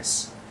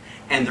shamefacedness.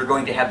 And they're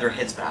going to have their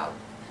heads bowed.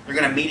 They're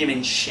going to meet him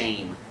in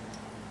shame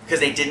because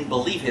they didn't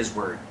believe his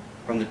word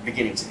from the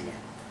beginning to the end.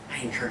 I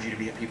encourage you to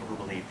be a people who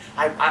believe.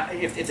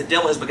 If the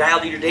devil has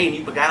beguiled you today and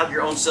you beguiled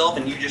your own self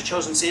and you've just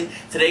chosen sin,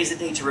 today's the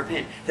day to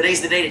repent.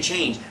 Today's the day to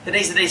change.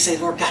 Today's the day to say,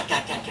 Lord, God,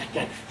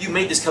 you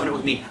made this covenant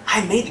with me.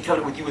 I made the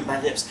covenant with you with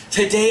my lips.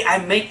 Today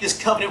I make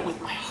this covenant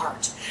with my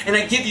heart. And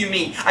I give you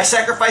me. I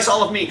sacrifice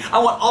all of me. I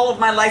want all of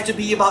my life to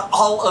be about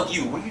all of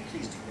you. Will you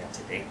please do that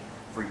today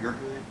for your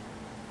good?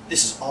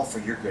 This is all for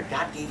your good.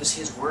 God gave us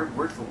his word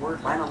for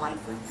word, line on line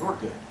for your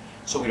good.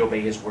 So we'd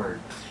obey his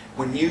word.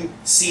 When you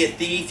see a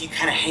thief, you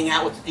kind of hang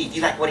out with the thief.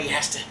 You like what he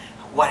has to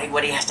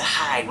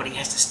hide, what he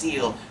has to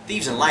steal.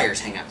 Thieves and liars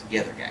hang out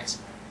together, guys.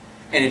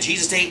 And in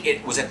Jesus' day,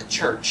 it was at the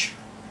church.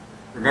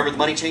 Remember the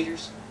money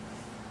changers?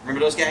 Remember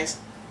those guys?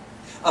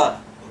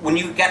 When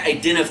you got a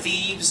den of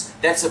thieves,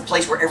 that's a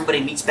place where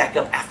everybody meets back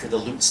up after the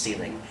loot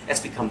stealing.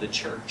 That's become the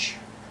church.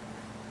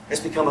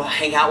 That's become a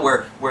hangout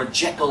where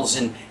Jekylls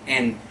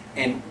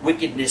and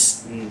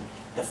wickedness and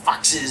the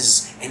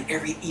foxes and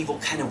every evil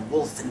kind of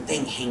wolf and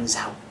thing hangs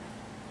out.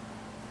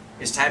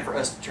 It's time for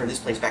us to turn this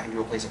place back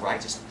into a place of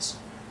righteousness.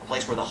 A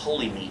place where the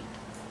holy meet.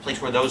 A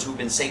place where those who've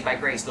been saved by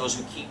grace, those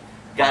who keep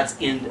God's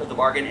end of the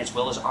bargain as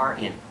well as our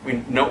end. We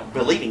know,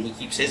 believing he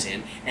keeps his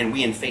end, and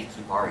we in faith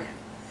keep our end.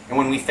 And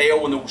when we fail,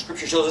 when the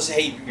Scripture shows us,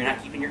 hey, you're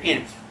not keeping your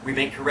end, we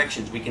make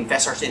corrections. We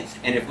confess our sin.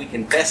 And if we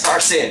confess our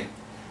sin,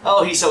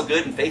 oh, he's so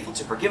good and faithful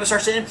to forgive us our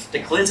sin,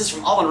 to cleanse us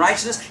from all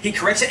unrighteousness. He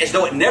corrects it as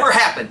though it never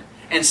happened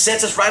and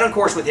sets us right on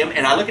course with him.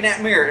 And I look in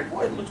that mirror, and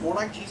boy, it looks more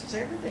like Jesus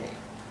every day.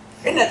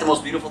 Isn't that the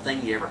most beautiful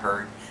thing you ever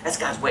heard? That's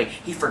God's way.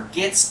 He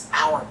forgets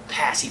our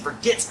past. He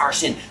forgets our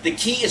sin. The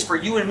key is for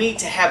you and me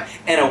to have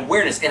an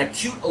awareness, an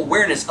acute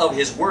awareness of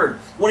his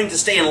word, wanting to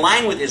stay in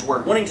line with his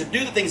word, wanting to do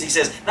the things he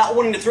says, not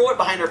wanting to throw it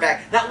behind our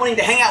back, not wanting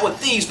to hang out with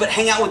thieves, but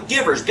hang out with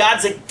givers.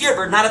 God's a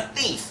giver, not a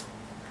thief.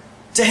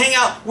 To hang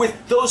out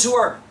with those who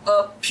are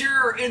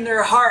pure in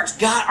their hearts.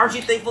 God, aren't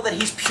you thankful that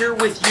he's pure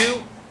with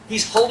you?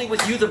 He's holy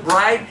with you, the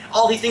bride.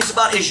 All he thinks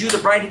about is you, the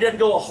bride. He doesn't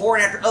go a-whoring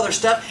after other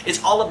stuff.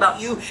 It's all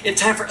about you.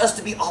 It's time for us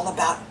to be all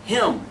about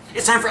him.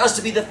 It's time for us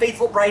to be the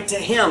faithful bride to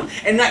him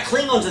and not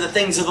cling on to the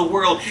things of the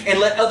world and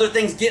let other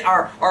things get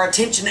our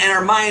attention and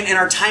our mind and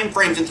our time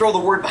frames and throw the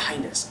word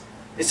behind us.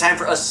 It's time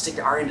for us to stick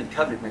to our end of the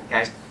covenant,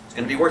 guys. It's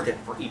going to be worth it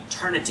for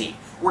eternity.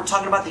 We're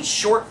talking about these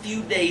short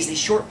few days, these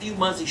short few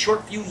months, these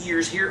short few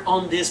years here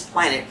on this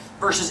planet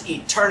versus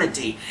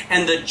eternity.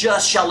 And the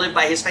just shall live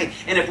by his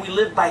faith. And if we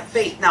live by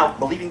faith, now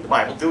believing the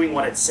Bible, doing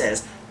what it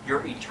says,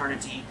 your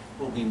eternity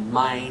will be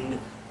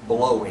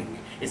mind-blowing.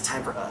 It's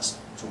time for us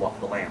to walk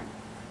the Lamb,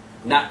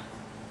 not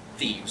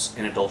thieves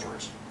and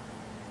adulterers.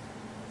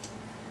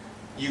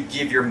 You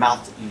give your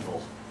mouth to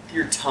evil.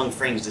 Your tongue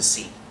frames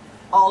deceit.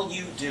 All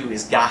you do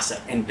is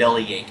gossip and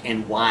bellyache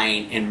and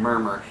whine and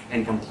murmur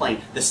and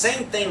complain. The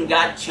same thing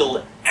God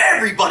killed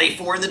everybody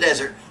for in the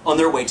desert on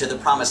their way to the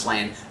promised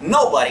land.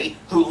 Nobody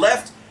who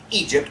left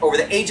Egypt over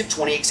the age of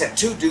 20 except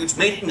two dudes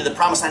made it into the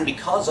promised land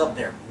because of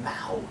their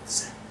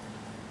mouths.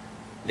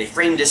 They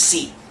framed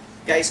deceit.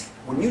 Guys,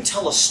 when you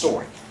tell a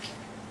story,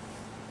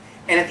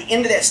 and at the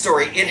end of that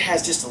story it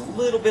has just a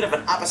little bit of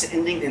an opposite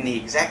ending than the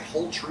exact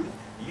whole truth,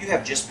 you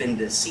have just been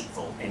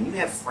deceitful and you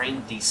have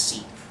framed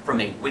deceit from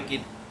a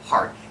wicked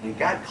heart. And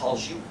God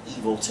calls you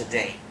evil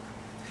today.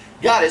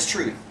 God is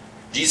truth.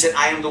 Jesus said,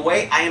 I am the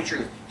way, I am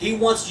truth. He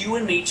wants you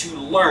and me to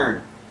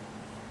learn,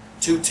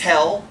 to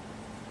tell,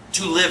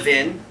 to live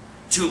in,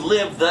 to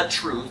live the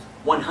truth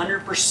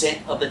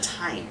 100% of the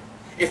time.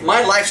 If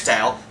my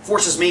lifestyle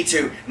forces me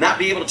to not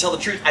be able to tell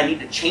the truth, I need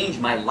to change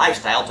my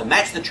lifestyle to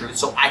match the truth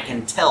so I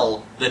can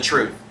tell the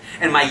truth.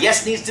 And my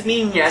yes needs to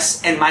mean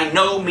yes, and my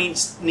no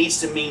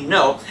needs to mean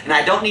no. And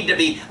I don't need to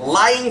be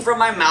lying from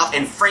my mouth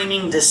and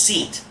framing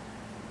deceit.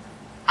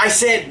 I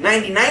said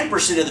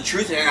 99% of the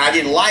truth, and I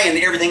didn't lie in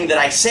everything that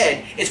I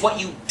said. It's what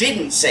you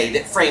didn't say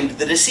that framed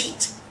the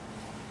deceit.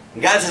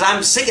 And God says,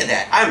 I'm sick of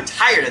that. I'm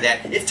tired of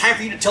that. It's time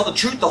for you to tell the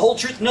truth, the whole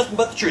truth, nothing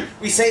but the truth.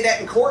 We say that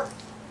in court.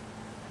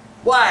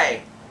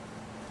 Why?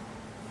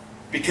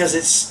 Because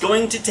it's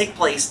going to take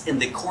place in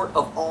the court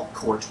of all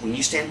courts when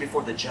you stand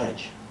before the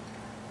judge.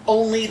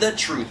 Only the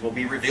truth will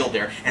be revealed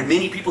there. And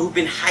many people who've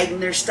been hiding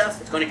their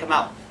stuff, it's going to come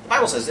out. The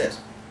Bible says this.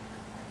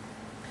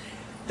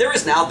 There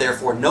is now,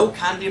 therefore, no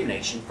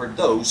condemnation for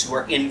those who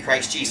are in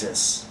Christ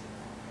Jesus,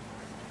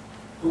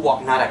 who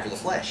walk not after the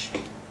flesh,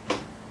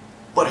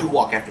 but who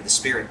walk after the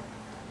Spirit.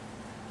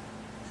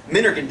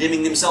 Men are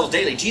condemning themselves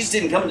daily. Jesus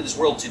didn't come into this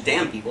world to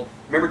damn people.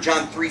 Remember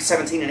John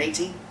 3:17 and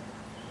 18?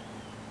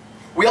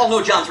 We all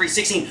know John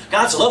 3:16.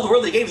 God so loved the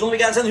world that he gave his only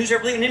begotten Son,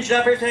 whosoever believes in him shall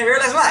not perish but have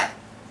everlasting life.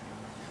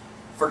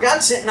 For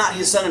God sent not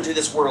his Son into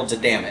this world to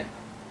damn it.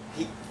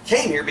 He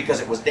came here because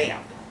it was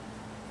damned.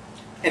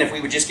 And if we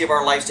would just give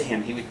our lives to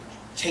him, he would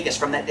take us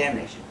from that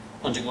damnation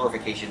unto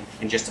glorification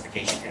and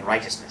justification and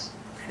righteousness.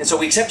 And so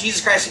we accept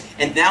Jesus Christ,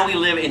 and now we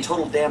live in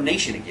total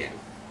damnation again.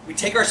 We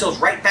take ourselves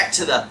right back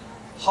to the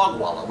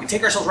hog wallow. We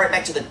take ourselves right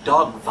back to the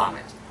dog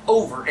vomit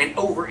over and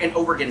over and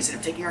over again instead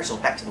of taking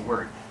ourselves back to the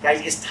Word.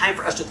 Guys, it's time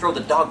for us to throw the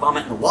dog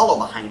vomit and the wallow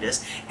behind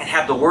us and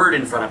have the Word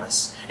in front of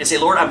us. And say,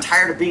 Lord, I'm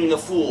tired of being a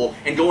fool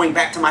and going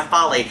back to my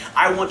folly.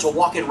 I want to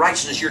walk in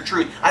righteousness, your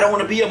truth. I don't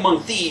want to be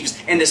among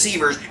thieves and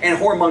deceivers and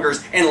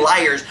whoremongers and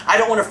liars. I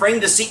don't want to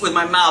frame deceit with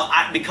my mouth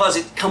because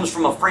it comes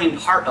from a framed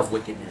heart of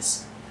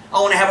wickedness.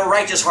 I want to have a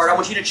righteous heart. I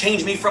want you to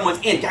change me from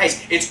within.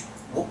 Guys,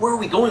 where are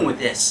we going with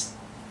this?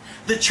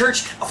 The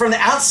church, from the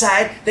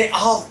outside, they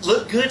all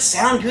look good,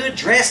 sound good,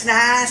 dress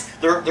nice.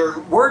 Their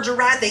words are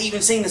right. They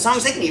even sing the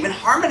songs. They can even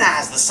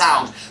harmonize the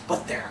songs.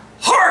 But their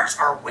hearts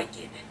are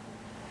wicked.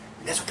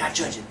 And that's what God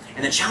judges.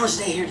 And the challenge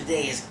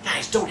today is,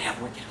 guys, don't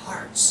have wicked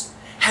hearts.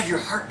 Have your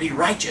heart be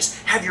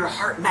righteous. Have your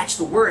heart match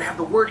the Word. Have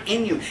the Word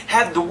in you.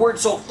 Have the Word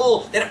so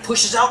full that it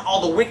pushes out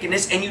all the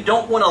wickedness, and you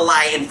don't want to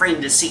lie and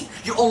frame deceit.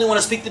 You only want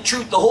to speak the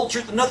truth, the whole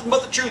truth, and nothing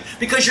but the truth,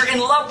 because you're in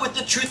love with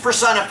the truth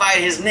personified.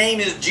 His name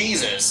is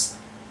Jesus.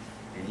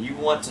 And you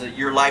want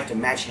your life to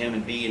match him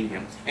and be in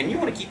him. And you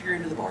want to keep your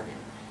end of the bargain.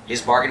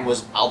 His bargain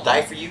was, I'll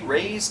die for you,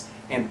 raise,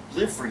 and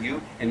live for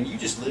you, and you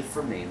just live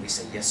for me. And we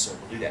say, yes, sir,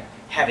 we'll do that.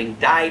 Having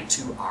died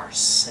to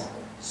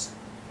ourselves.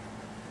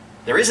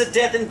 There is a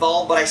death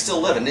involved, but I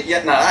still live, and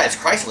yet not I, as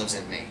Christ lives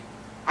in me.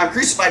 I'm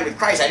crucified with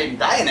Christ. I didn't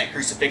die in that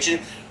crucifixion,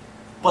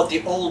 but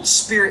the old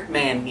spirit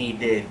man me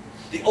did.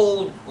 The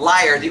old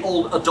liar, the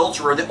old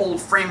adulterer, the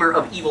old framer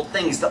of evil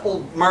things, the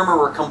old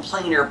murmurer,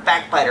 complainer,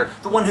 backbiter,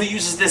 the one who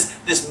uses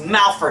this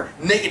mouth for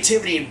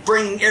negativity and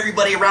bringing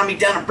everybody around me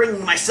down and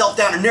bringing myself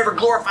down and never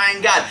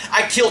glorifying God.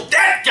 I killed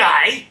that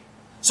guy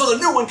so the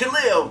new one can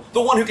live.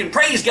 The one who can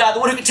praise God, the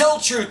one who can tell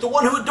truth, the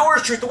one who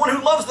adores truth, the one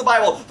who loves the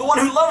Bible, the one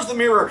who loves the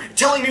mirror,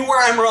 telling me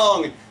where I'm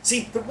wrong.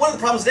 See, one of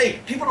the problems today,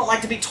 people don't like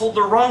to be told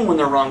they're wrong when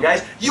they're wrong,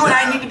 guys. You and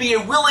I need to be a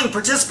willing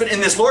participant in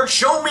this. Lord,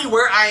 show me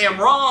where I am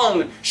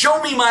wrong.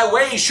 Show me my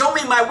ways. Show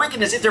me my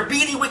wickedness. If there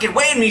be any wicked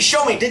way in me,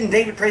 show me. Didn't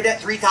David pray that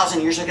 3,000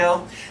 years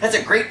ago? That's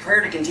a great prayer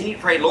to continue to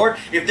pray. Lord,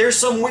 if there's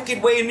some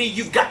wicked way in me,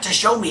 you've got to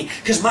show me,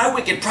 because my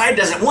wicked pride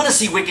doesn't want to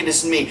see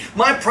wickedness in me.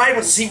 My pride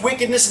wants to see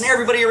wickedness in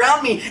everybody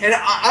around me, and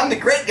I'm the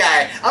great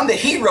guy. I'm the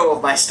hero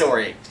of my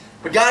story.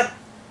 But God,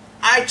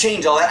 I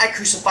change all that. I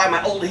crucify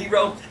my old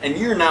hero, and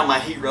you're now my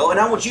hero, and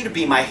I want you to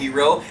be my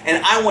hero,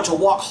 and I want to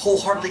walk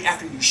wholeheartedly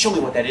after you. Show me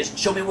what that is, and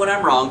show me when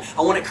I'm wrong.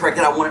 I want it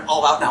corrected. I want it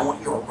all out, and I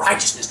want your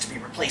righteousness to be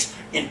replaced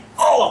in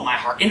all of my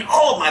heart, in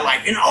all of my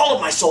life, in all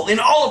of my soul, in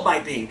all of my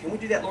being. Can we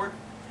do that, Lord?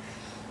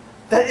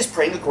 That is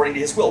praying according to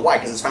His will. Why?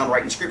 Because it's found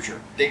right in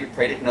Scripture. David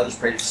prayed it, and others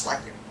prayed it just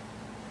like him.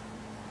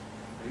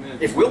 Amen.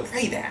 If we'll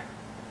pray that,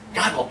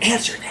 God will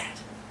answer that.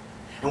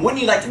 And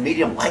wouldn't you like to meet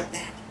Him like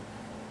that?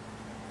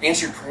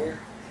 Answered prayer.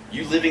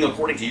 You living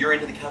according to your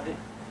end of the covenant.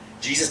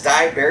 Jesus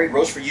died, buried,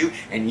 rose for you,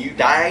 and you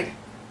died,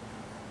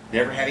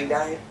 never having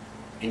died,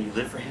 and you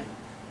live for Him.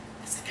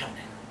 That's the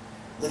covenant.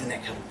 Live in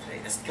that covenant today.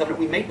 That's the covenant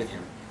we made with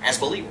Him as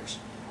believers.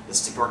 Let's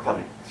stick to our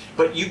covenant.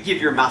 But you give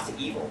your mouth to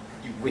evil,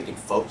 you wicked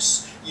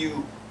folks.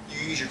 You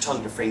use your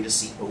tongue to frame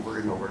deceit over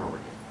and over and over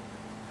again.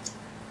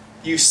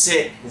 You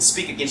sit and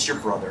speak against your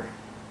brother.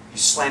 You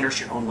slanderous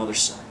your own mother's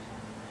son.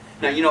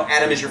 Now, you know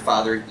Adam is your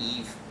father and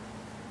Eve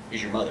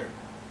is your mother.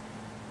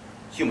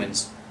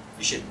 Humans,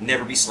 you should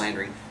never be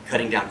slandering,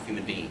 cutting down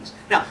human beings.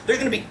 Now, there are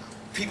going to be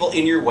people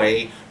in your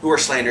way who are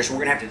slanderous, and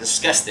we're going to have to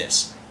discuss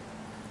this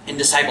in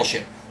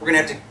discipleship. We're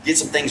going to have to get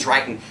some things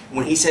right, and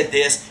when he said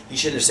this, he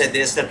shouldn't have said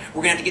this. We're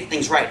going to have to get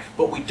things right.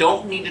 But we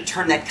don't need to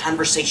turn that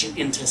conversation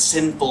into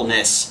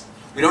sinfulness.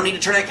 We don't need to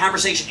turn that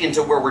conversation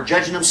into where we're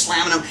judging them,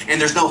 slamming them, and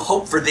there's no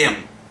hope for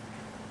them.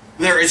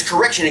 There is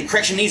correction, and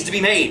correction needs to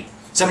be made.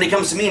 Somebody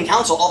comes to me in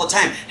counsel all the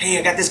time. Hey,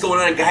 I got this going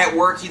on. A guy at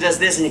work, he does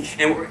this,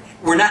 and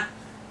we're not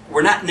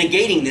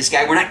negating this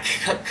guy. We're not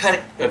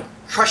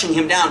crushing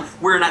him down.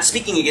 We're not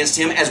speaking against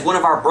him as one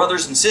of our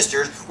brothers and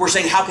sisters. We're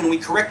saying, how can we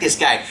correct this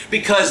guy?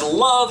 Because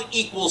love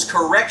equals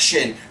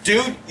correction.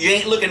 Dude, you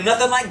ain't looking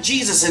nothing like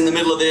Jesus in the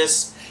middle of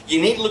this.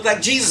 You need to look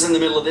like Jesus in the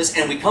middle of this,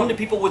 and we come to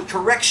people with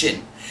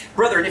correction.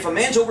 Brethren, if a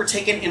man's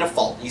overtaken in a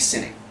fault, he's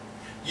sinning.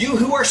 You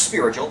who are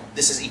spiritual,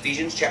 this is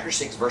Ephesians chapter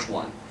 6, verse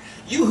 1.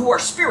 You who are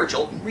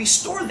spiritual,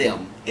 restore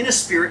them in a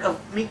spirit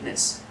of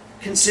meekness,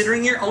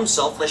 considering your own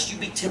self, lest you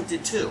be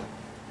tempted too.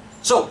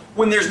 So,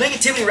 when there's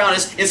negativity around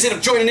us, instead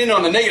of joining in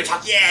on the negative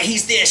talk, yeah,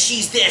 he's this,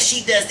 she's this,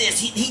 she does this,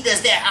 he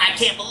does that, I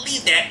can't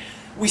believe that,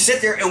 We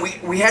sit there and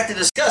we have to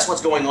discuss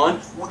what's going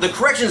on, the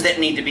corrections that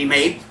need to be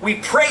made. We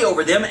pray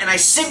over them, and I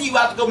send you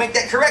out to go make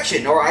that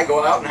correction, or I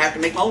go out and have to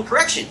make my own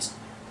corrections.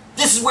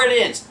 This is where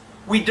it ends.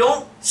 We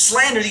don't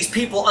slander these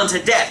people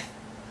unto death.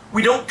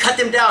 We don't cut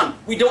them down.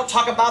 We don't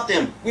talk about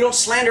them. We don't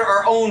slander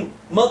our own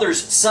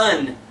mother's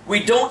son.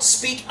 We don't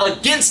speak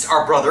against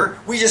our brother.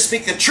 We just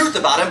speak the truth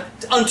about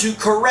him unto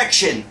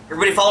correction.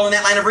 Everybody following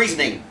that line of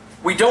reasoning?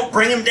 We don't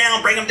bring him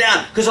down,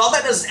 because all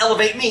that does is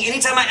elevate me.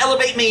 Anytime I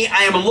elevate me,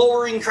 I am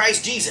lowering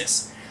Christ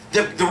Jesus.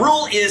 The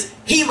rule is,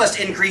 he must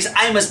increase,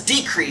 I must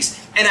decrease.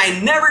 And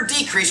I never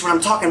decrease when I'm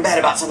talking bad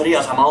about somebody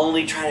else. I'm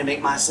only trying to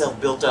make myself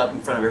built up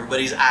in front of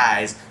everybody's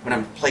eyes when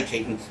I'm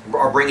placating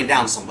or bringing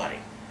down somebody.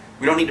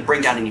 We don't need to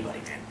bring down anybody,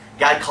 man.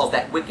 God calls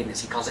that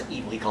wickedness. He calls it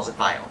evil. He calls it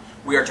vile.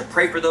 We are to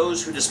pray for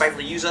those who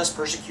despitefully use us,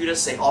 persecute us,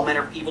 say all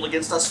manner of evil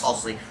against us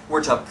falsely.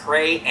 We're to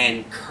pray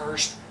and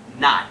curse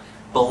not.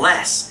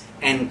 Bless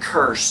and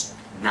curse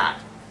not.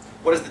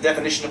 What is the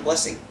definition of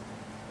blessing?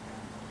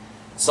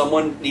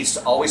 Someone needs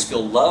to always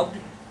feel loved,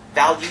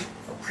 valued,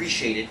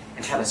 appreciated,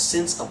 and have a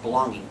sense of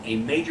belonging, a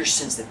major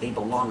sense that they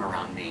belong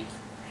around me.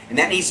 And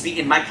that needs to be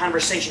in my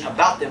conversation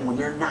about them when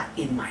they're not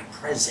in my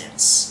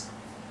presence.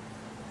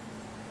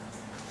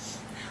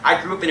 I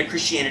grew up in a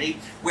Christianity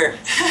where,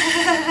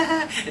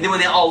 and then when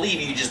they all leave,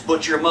 you just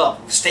butcher them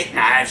up with steak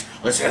knives.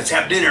 Let's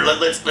have dinner.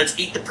 Let's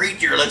eat the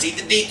preacher. Let's eat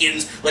the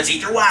deacons. Let's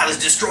eat their wives.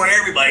 Let's destroy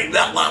everybody.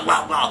 Blah, blah,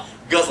 blah, blah.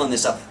 Guzzling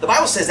this up. The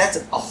Bible says that's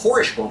a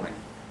whorish woman.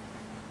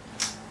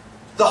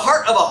 The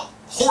heart of a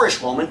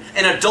whorish woman,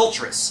 an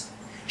adulteress.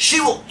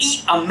 She will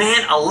eat a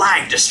man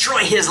alive, destroy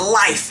his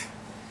life.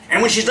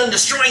 And when she's done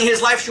destroying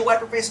his life, she'll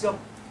wipe her face and go,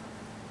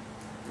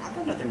 I've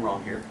done nothing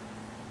wrong here.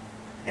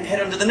 And head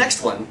on to the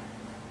next one.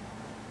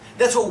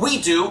 That's what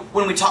we do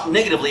when we talk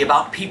negatively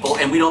about people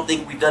and we don't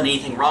think we've done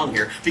anything wrong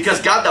here.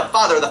 Because God the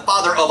Father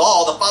of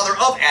all, the Father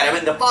of Adam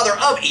and the Father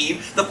of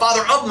Eve, the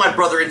Father of my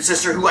brother and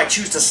sister who I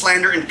choose to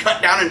slander and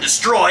cut down and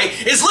destroy,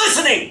 is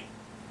listening.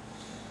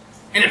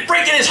 And it's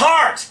breaking his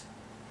heart.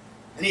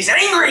 And he's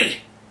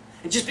angry.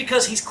 And just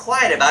because he's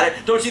quiet about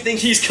it, don't you think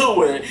he's cool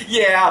with it?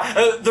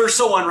 Yeah, they're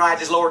so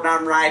unrighteous, Lord, and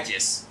I'm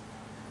righteous.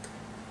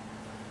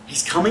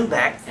 He's coming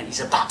back and he's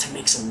about to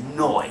make some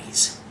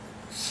noise.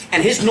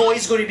 And his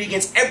noise is going to be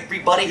against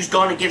everybody who's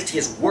gone against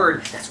his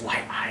word. That's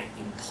why I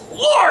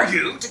implore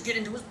you to get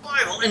into his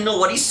Bible and know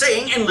what he's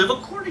saying and live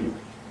accordingly.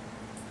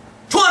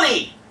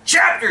 20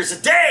 chapters a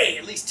day,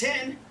 at least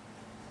 10.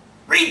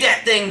 Read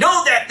that thing,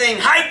 know that thing,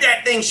 hide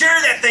that thing,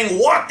 share that thing,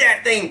 walk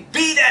that thing,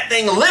 be that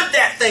thing, live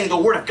that thing, the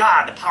Word of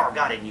God, the power of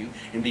God in you,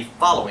 and be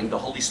following the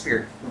Holy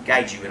Spirit who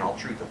guides you in all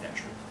truth of that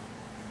truth.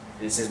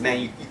 And it says, man,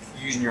 you're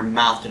using your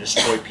mouth to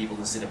destroy people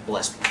instead of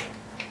bless people.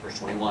 Verse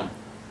 21.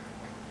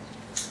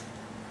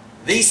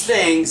 These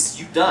things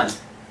you've done.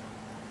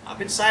 I've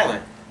been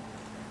silent.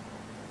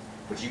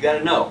 But you got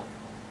to know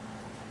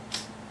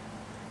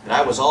that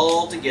I was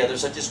altogether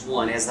such as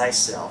one as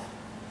thyself.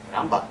 But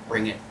I'm about to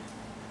bring it.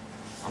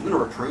 I'm going to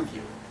reprove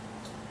you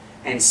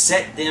and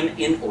set them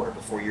in order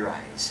before your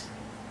eyes.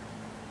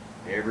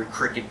 Every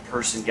crooked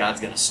person,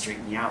 God's going to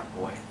straighten you out,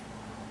 boy.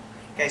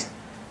 Guys,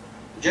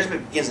 the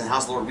judgment begins in the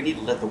house of the Lord. We need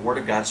to let the Word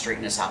of God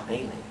straighten us out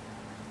daily.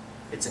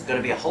 It's going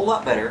to be a whole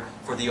lot better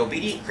for the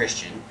obedient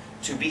Christian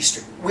to be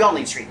we all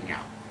need straightening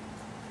out.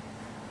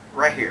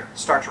 Right here.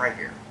 Starts right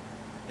here.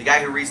 The guy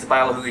who reads the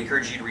Bible, who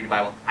encourages you to read the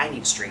Bible, I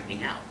need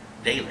straightening out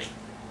daily.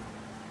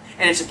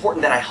 And it's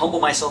important that I humble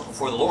myself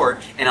before the Lord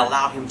and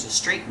allow Him to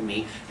straighten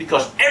me,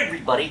 because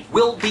everybody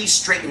will be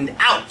straightened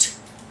out.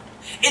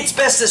 It's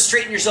best to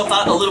straighten yourself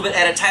out a little bit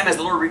at a time as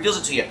the Lord reveals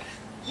it to you.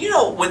 You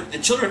know, when the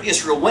children of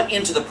Israel went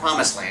into the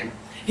Promised Land,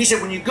 He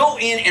said, when you go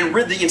in and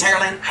rid the entire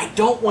land, I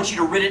don't want you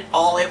to rid it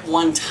all at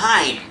one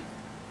time.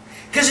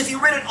 Because if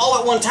you rid it all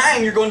at one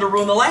time, you're going to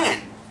ruin the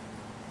land.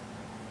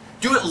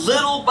 Do it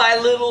little by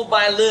little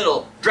by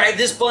little. Drive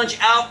this bunch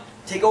out,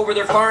 take over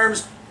their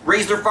farms,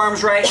 raise their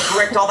farms right,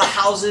 correct all the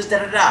houses,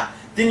 da-da-da.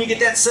 Then you get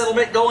that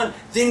settlement going,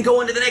 then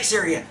go into the next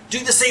area. Do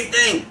the same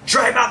thing.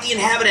 Drive out the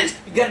inhabitants.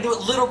 You've got to do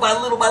it little by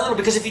little by little,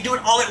 because if you do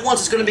it all at once,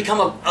 it's going to become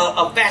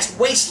a vast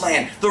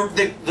wasteland.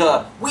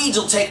 The weeds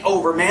will take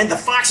over, man. The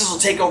foxes will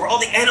take over. All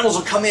the animals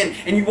will come in,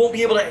 and you won't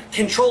be able to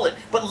control it.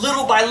 But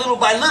little by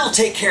little,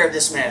 take care of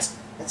this mess.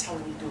 That's how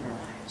we need to do in our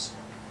lives.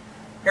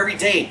 Every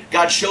day,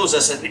 God shows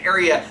us an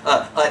area,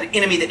 an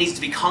enemy that needs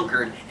to be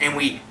conquered, and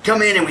we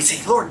come in and we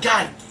say, Lord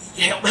God,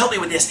 help me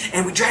with this.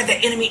 And we drive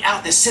that enemy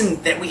out, the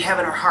sin that we have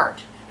in our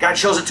heart. God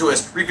shows it to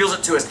us, reveals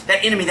it to us.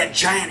 That enemy, that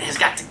giant has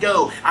got to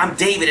go. I'm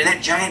David, and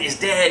that giant is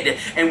dead.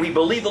 And we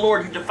believe the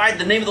Lord. You defied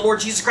the name of the Lord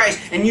Jesus Christ,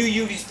 and you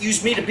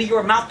used me to be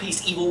your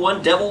mouthpiece, evil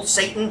one, devil,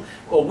 Satan,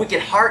 or wicked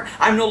heart.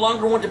 I no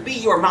longer want to be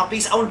your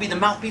mouthpiece. I want to be the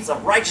mouthpiece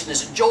of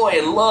righteousness and joy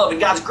and love and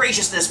God's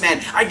graciousness,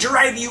 man. I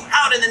drive you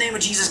out in the name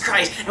of Jesus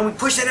Christ, and we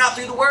push that out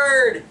through the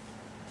Word.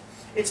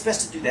 It's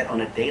best to do that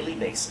on a daily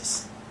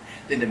basis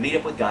than to meet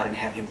up with God and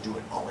have Him do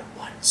it all at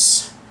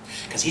once.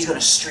 Because He's going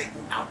to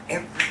straighten out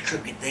every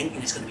crooked thing,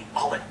 and it's going to be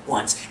all at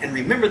once. And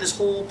remember, this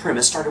whole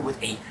premise started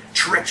with a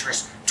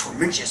treacherous,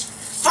 tormentuous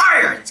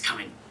fire that's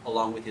coming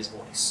along with His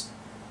voice.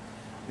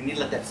 We need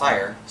to let that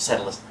fire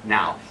settle us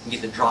now and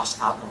get the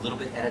dross out a little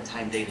bit at a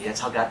time daily. That's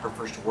how God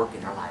prefers to work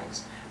in our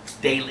lives.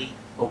 Daily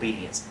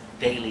obedience,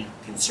 daily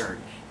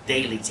concern,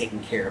 daily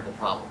taking care of the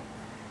problem.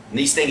 And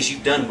these things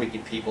you've done,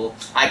 wicked people,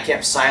 I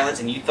kept silence,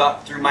 and you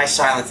thought through my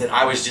silence that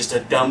I was just a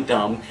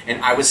dum-dum,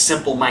 and I was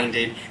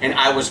simple-minded, and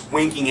I was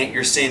winking at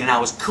your sin, and I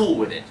was cool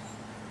with it.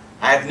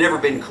 I have never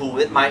been cool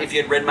with it. If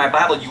you had read my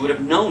Bible, you would have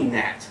known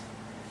that.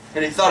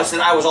 And you thought that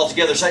I was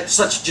altogether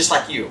such just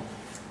like you.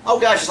 Oh,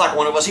 God's just like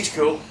one of us. He's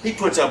cool. He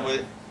puts up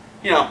with it.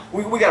 You know,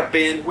 we got to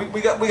bend.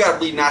 We got to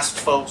be nice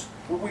folks.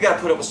 We got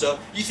to put up with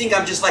stuff. You think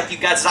I'm just like you?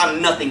 God says I'm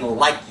nothing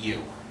like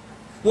you.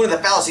 One of the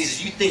fallacies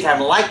is you think I'm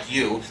like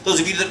you. Those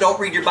of you that don't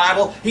read your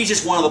Bible, He's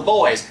just one of the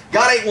boys.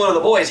 God ain't one of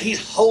the boys.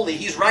 He's holy.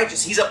 He's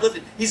righteous. He's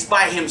uplifted. He's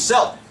by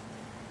Himself.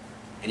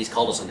 And He's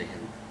called us unto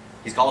Him.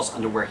 He's called us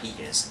unto where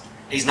He is.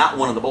 He's not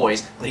one of the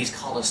boys, but He's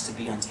called us to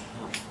be unto Him.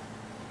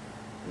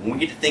 When we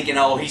get to thinking,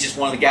 oh, He's just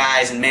one of the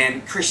guys, and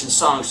man, Christian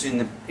songs in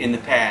the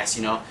past,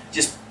 you know,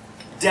 just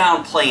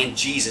downplaying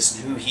Jesus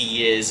and who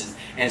He is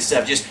and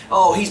stuff. Just,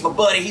 oh, He's my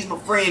buddy, He's my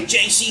friend,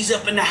 JC's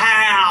up in the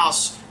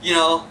house, you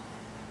know.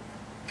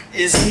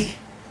 Is He?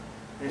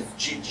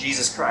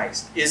 Jesus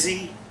Christ. Is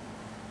He?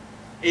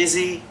 Is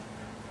He?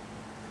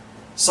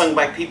 Sung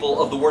by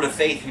people of the Word of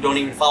Faith who don't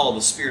even follow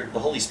the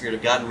Holy Spirit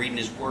of God and reading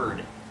His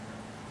Word.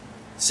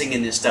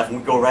 Singing this stuff, and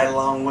we go right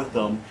along with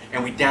them,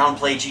 and we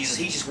downplay Jesus.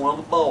 He's just one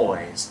of the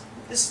boys.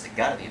 This is the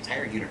God of the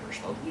entire universe,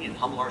 folks. We need to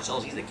humble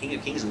ourselves. He's the King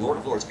of kings and Lord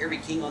of lords. Every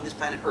king on this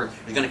planet Earth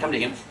is going to come to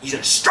Him. He's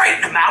going to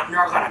straighten them out, and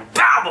they're going to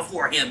bow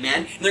before Him,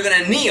 man. And they're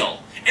going to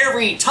kneel.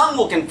 Every tongue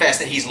will confess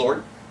that He's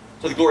Lord,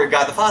 to the glory of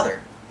God the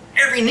Father.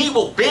 Every knee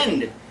will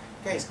bend.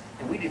 Guys,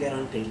 and we do that on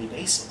a daily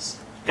basis.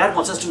 God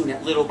wants us doing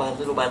that little by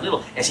little by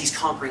little as He's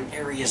conquering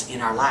areas in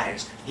our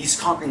lives. He's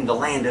conquering the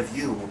land of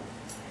you.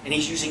 And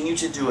He's using you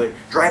to do it.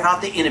 Drive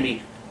out the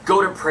enemy.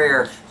 Go to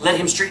prayer. Let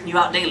Him straighten you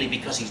out daily,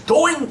 because He's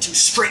going to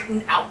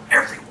straighten out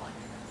everyone.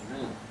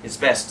 It's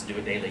best to do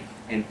it daily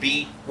and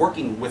be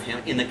working with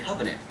Him in the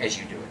covenant as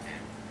you do it.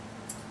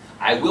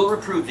 I will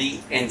reprove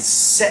thee and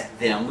set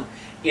them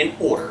in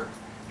order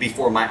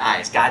before my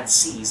eyes. God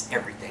sees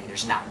everything.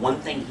 There's not one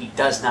thing He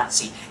does not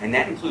see. And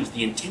that includes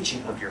the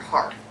intention of your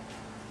heart.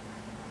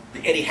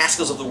 The Eddie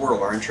Haskells of the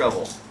world are in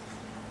trouble.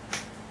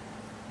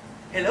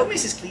 Hello,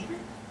 Mrs. Cleaver.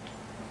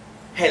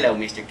 Hello,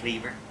 Mr.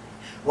 Cleaver.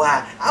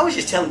 Why, I was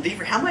just telling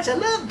Beaver how much I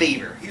love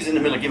Beaver. He was in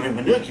the middle of giving him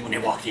a noogie when they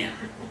walked in.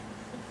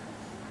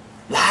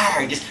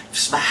 Larry, just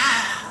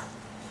smile.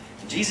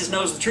 Jesus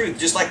knows the truth,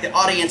 just like the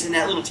audience in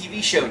that little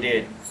TV show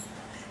did.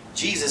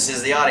 Jesus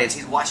is the audience.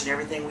 He's watching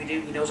everything we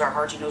do. He knows our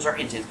hearts. He knows our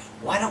intent.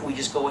 Why don't we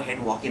just go ahead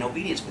and walk in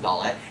obedience with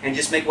all that and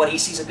just make what He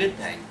sees a good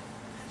thing?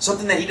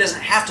 Something that He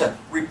doesn't have to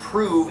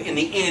reprove in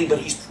the end, but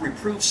He's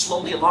reproved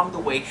slowly along the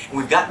way, and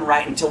we've gotten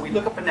right until we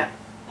look up in that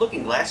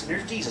looking glass and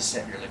there's Jesus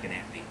sitting there looking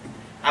at me.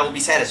 I will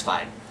be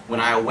satisfied when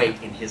I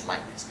awake in His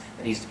likeness.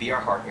 That needs to be our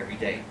heart every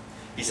day.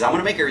 He says, I'm going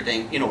to make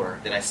everything in order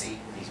that I see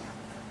that He's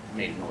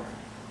made in order.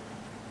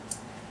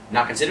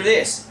 Now consider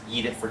this,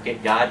 ye that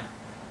forget God,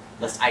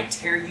 lest I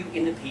tear you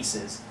into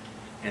pieces,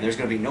 and there's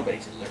going to be nobody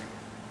to deliver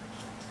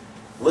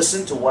you.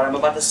 Listen to what I'm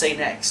about to say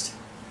next.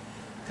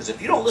 Because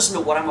if you don't listen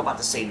to what I'm about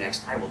to say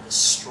next, I will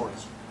destroy you.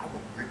 I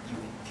will rip you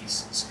in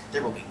pieces.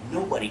 There will be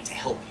nobody to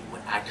help you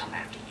when I come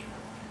after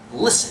you.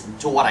 Listen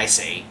to what I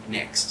say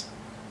next.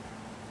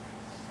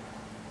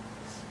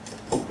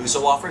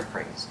 Whoso offereth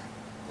praise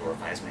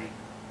glorifies me.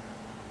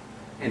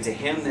 And to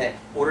him that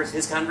orders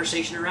his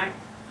conversation aright,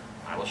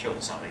 I will show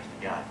the salvation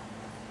of God.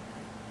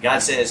 God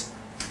says,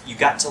 you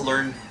got to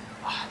learn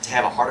to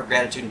have a heart of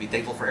gratitude and be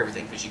thankful for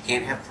everything, because you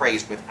can't have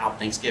praise without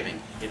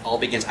thanksgiving. It all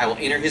begins, I will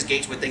enter His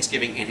gates with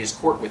thanksgiving and His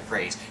court with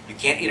praise. You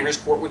can't enter His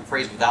court with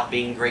praise without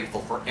being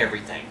grateful for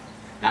everything.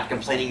 Not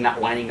complaining,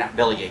 not whining, not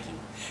belly aching.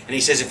 And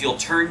He says, if you'll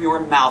turn your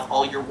mouth,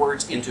 all your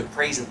words, into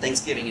praise and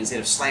thanksgiving instead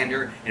of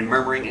slander and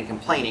murmuring and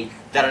complaining,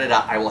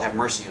 da-da-da-da, I will have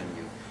mercy on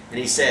you. And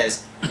He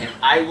says, and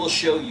I will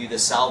show you the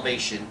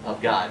salvation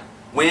of God.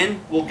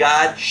 When will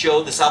God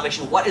show the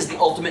salvation? What is the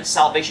ultimate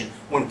salvation?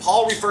 When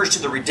Paul refers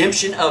to the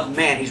redemption of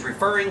man, he's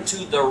referring to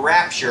the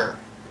rapture.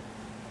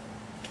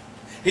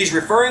 He's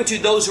referring to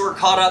those who are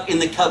caught up in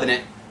the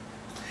covenant.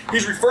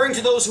 He's referring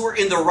to those who are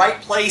in the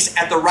right place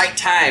at the right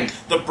time.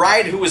 The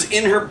bride who was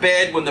in her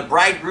bed when the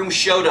bridegroom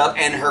showed up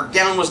and her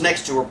gown was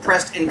next to her,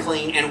 pressed and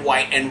clean and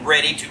white and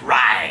ready to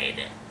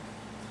ride.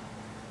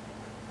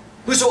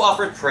 Whoso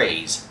offereth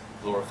praise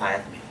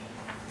glorifieth me.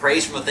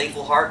 Praise from a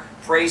thankful heart.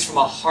 Praise from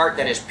a heart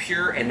that is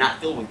pure and not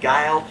filled with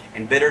guile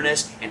and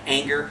bitterness and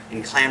anger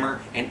and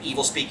clamor and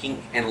evil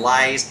speaking and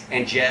lies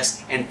and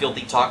jest and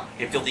filthy talk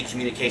and filthy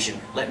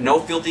communication. Let no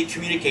filthy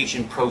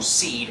communication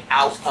proceed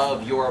out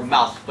of your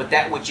mouth, but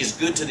that which is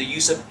good to the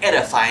use of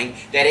edifying,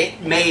 that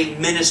it may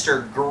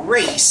minister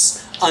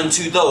grace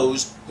unto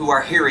those who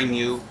are hearing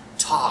you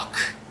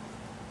talk.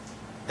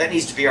 That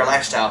needs to be our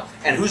lifestyle.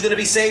 And who's going to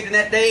be saved in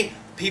that day?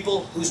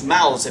 People whose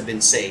mouths have been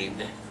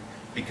saved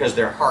because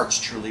their hearts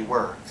truly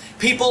were.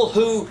 People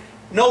who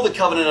know the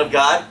covenant of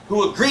God,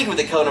 who agreed with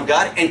the covenant of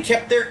God, and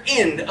kept their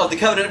end of the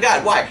covenant of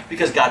God. Why?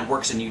 Because God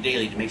works in you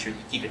daily to make sure that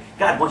you keep it.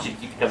 God wants you to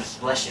keep the covenant to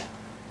bless you.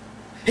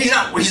 He's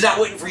not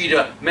waiting for you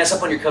to mess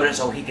up on your covenant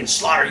so He can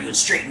slaughter you and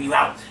straighten you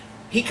out.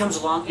 He comes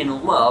along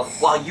in love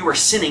while you are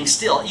sinning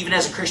still, even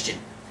as a Christian.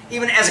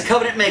 Even as a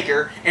covenant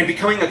maker and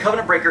becoming a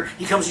covenant breaker,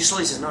 He comes to you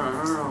slowly and says,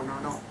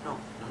 no.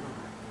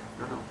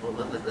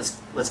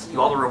 Let's get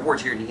you all the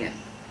rewards here in the end.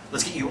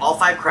 Let's get you all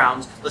 5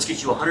 crowns. Let's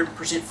get you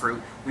 100%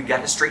 fruit. We've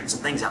got to straighten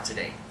some things out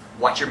today.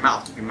 Watch your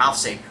mouth. Keep your mouth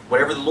safe.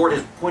 Whatever the Lord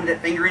has pointed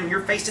that finger in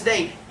your face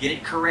today, get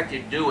it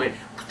corrected. Do it.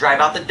 Drive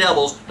out the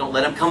devils. Don't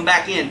let them come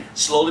back in.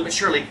 Slowly but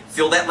surely,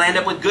 fill that land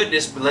up with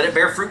goodness. Let it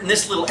bear fruit in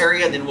this little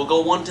area, and then we'll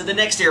go on to the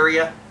next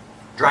area.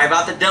 Drive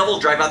out the devil.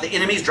 Drive out the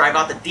enemies. Drive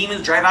out the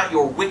demons. Drive out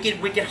your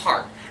wicked, wicked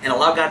heart. And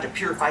allow God to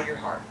purify your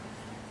heart.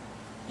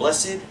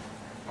 Blessed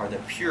are the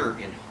pure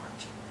in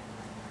heart,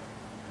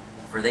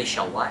 for they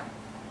shall what?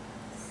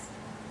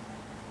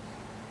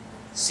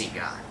 See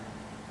God.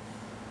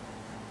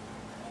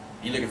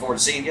 You looking forward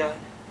to seeing God?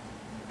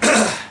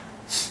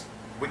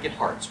 Wicked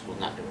hearts will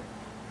not do it.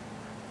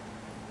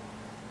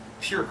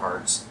 Pure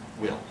hearts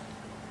will.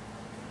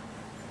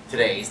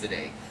 Today is the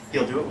day.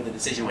 He'll do it with a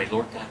decision like,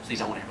 Lord God,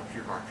 please, I want to have a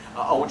pure heart.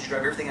 I want you to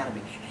drive everything out of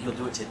me. And He'll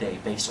do it today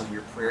based on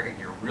your prayer and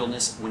your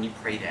realness when you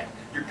pray that.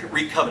 You're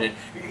re-covenant.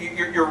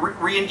 You're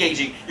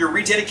re-engaging. You're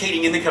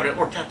rededicating in the covenant.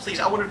 Lord God, please,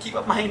 I want to keep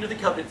up my end of the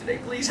covenant today.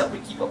 Please help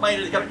me keep up my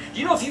end of the covenant. Do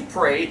you know if you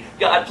pray,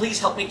 God, please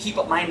help me keep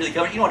up my end of the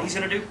covenant, you know what He's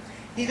going to do?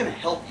 He's going to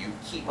help you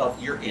keep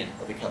up your end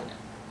of the covenant.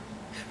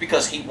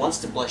 Because He wants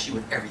to bless you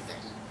with everything.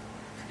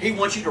 He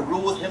wants you to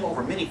rule with Him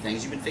over many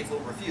things. You've been faithful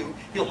over a few.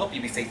 He'll help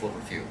you be faithful over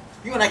a few.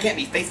 You and I can't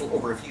be faithful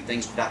over a few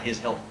things without His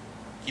help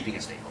keeping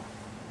us faithful.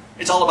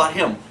 It's all about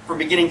Him from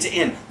beginning to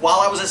end. While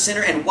I was a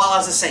sinner and while I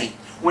was a saint.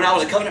 When I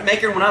was a covenant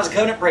maker and when I was a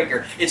covenant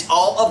breaker. It's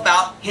all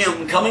about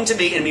Him coming to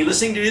me and me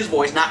listening to His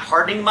voice, not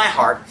hardening my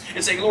heart,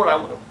 and saying, Lord, I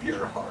want a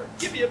pure heart.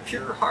 Give me a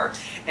pure heart.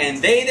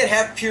 And they that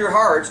have pure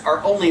hearts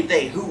are only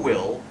they who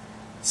will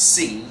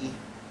see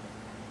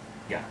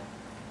God.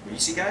 Will you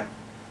see God?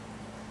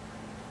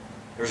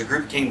 There was a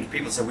group of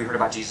people that said, we heard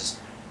about Jesus.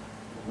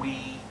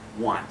 We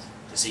want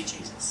to see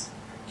Jesus.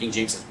 King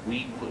James says,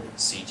 we would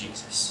see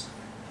Jesus.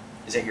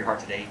 Is that your heart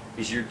today?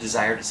 Is your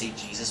desire to see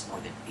Jesus more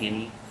than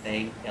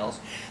anything else?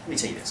 Let me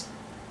tell you this.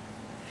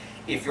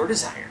 If your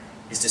desire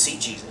is to see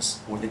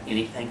Jesus more than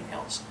anything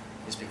else,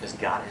 it's because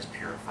God has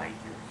purified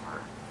your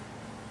heart.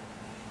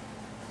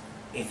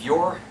 If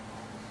your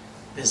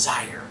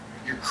desire,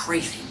 your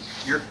craving,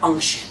 your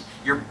unction,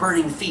 your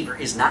burning fever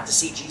is not to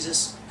see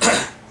Jesus,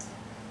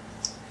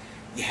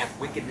 you have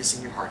wickedness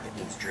in your heart that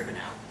needs driven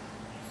out.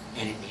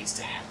 And it needs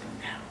to happen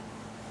now.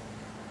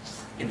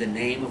 In the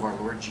name of our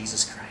Lord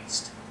Jesus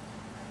Christ.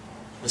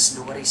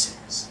 Listen to what He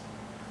says.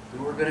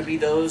 Who are going to be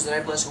those that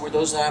I bless? Who are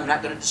those that I'm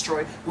not going to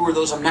destroy? Who are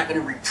those I'm not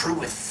going to reprove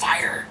with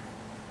fire?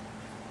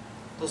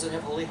 Those that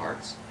have holy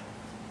hearts,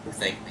 who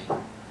thank me,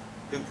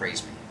 who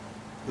praise me,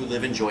 who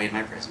live in joy in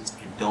my presence,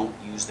 and don't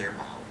use their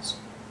mouths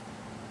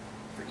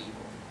for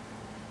evil,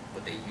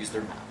 but they use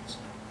their mouths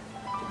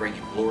to bring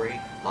Him glory,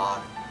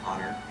 laud,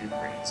 honor, and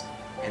praise,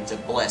 and to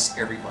bless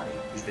everybody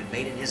who's been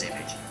made in His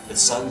image, the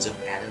sons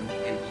of Adam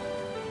and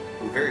Eve,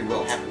 who very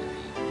well happen to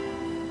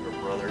be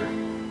your brother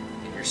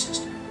and your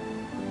sister.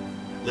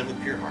 Live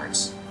with pure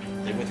hearts,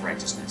 live with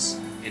righteousness,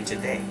 and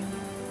today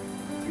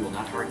you will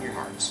not harden your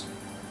hearts.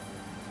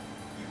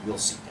 You will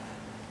see God.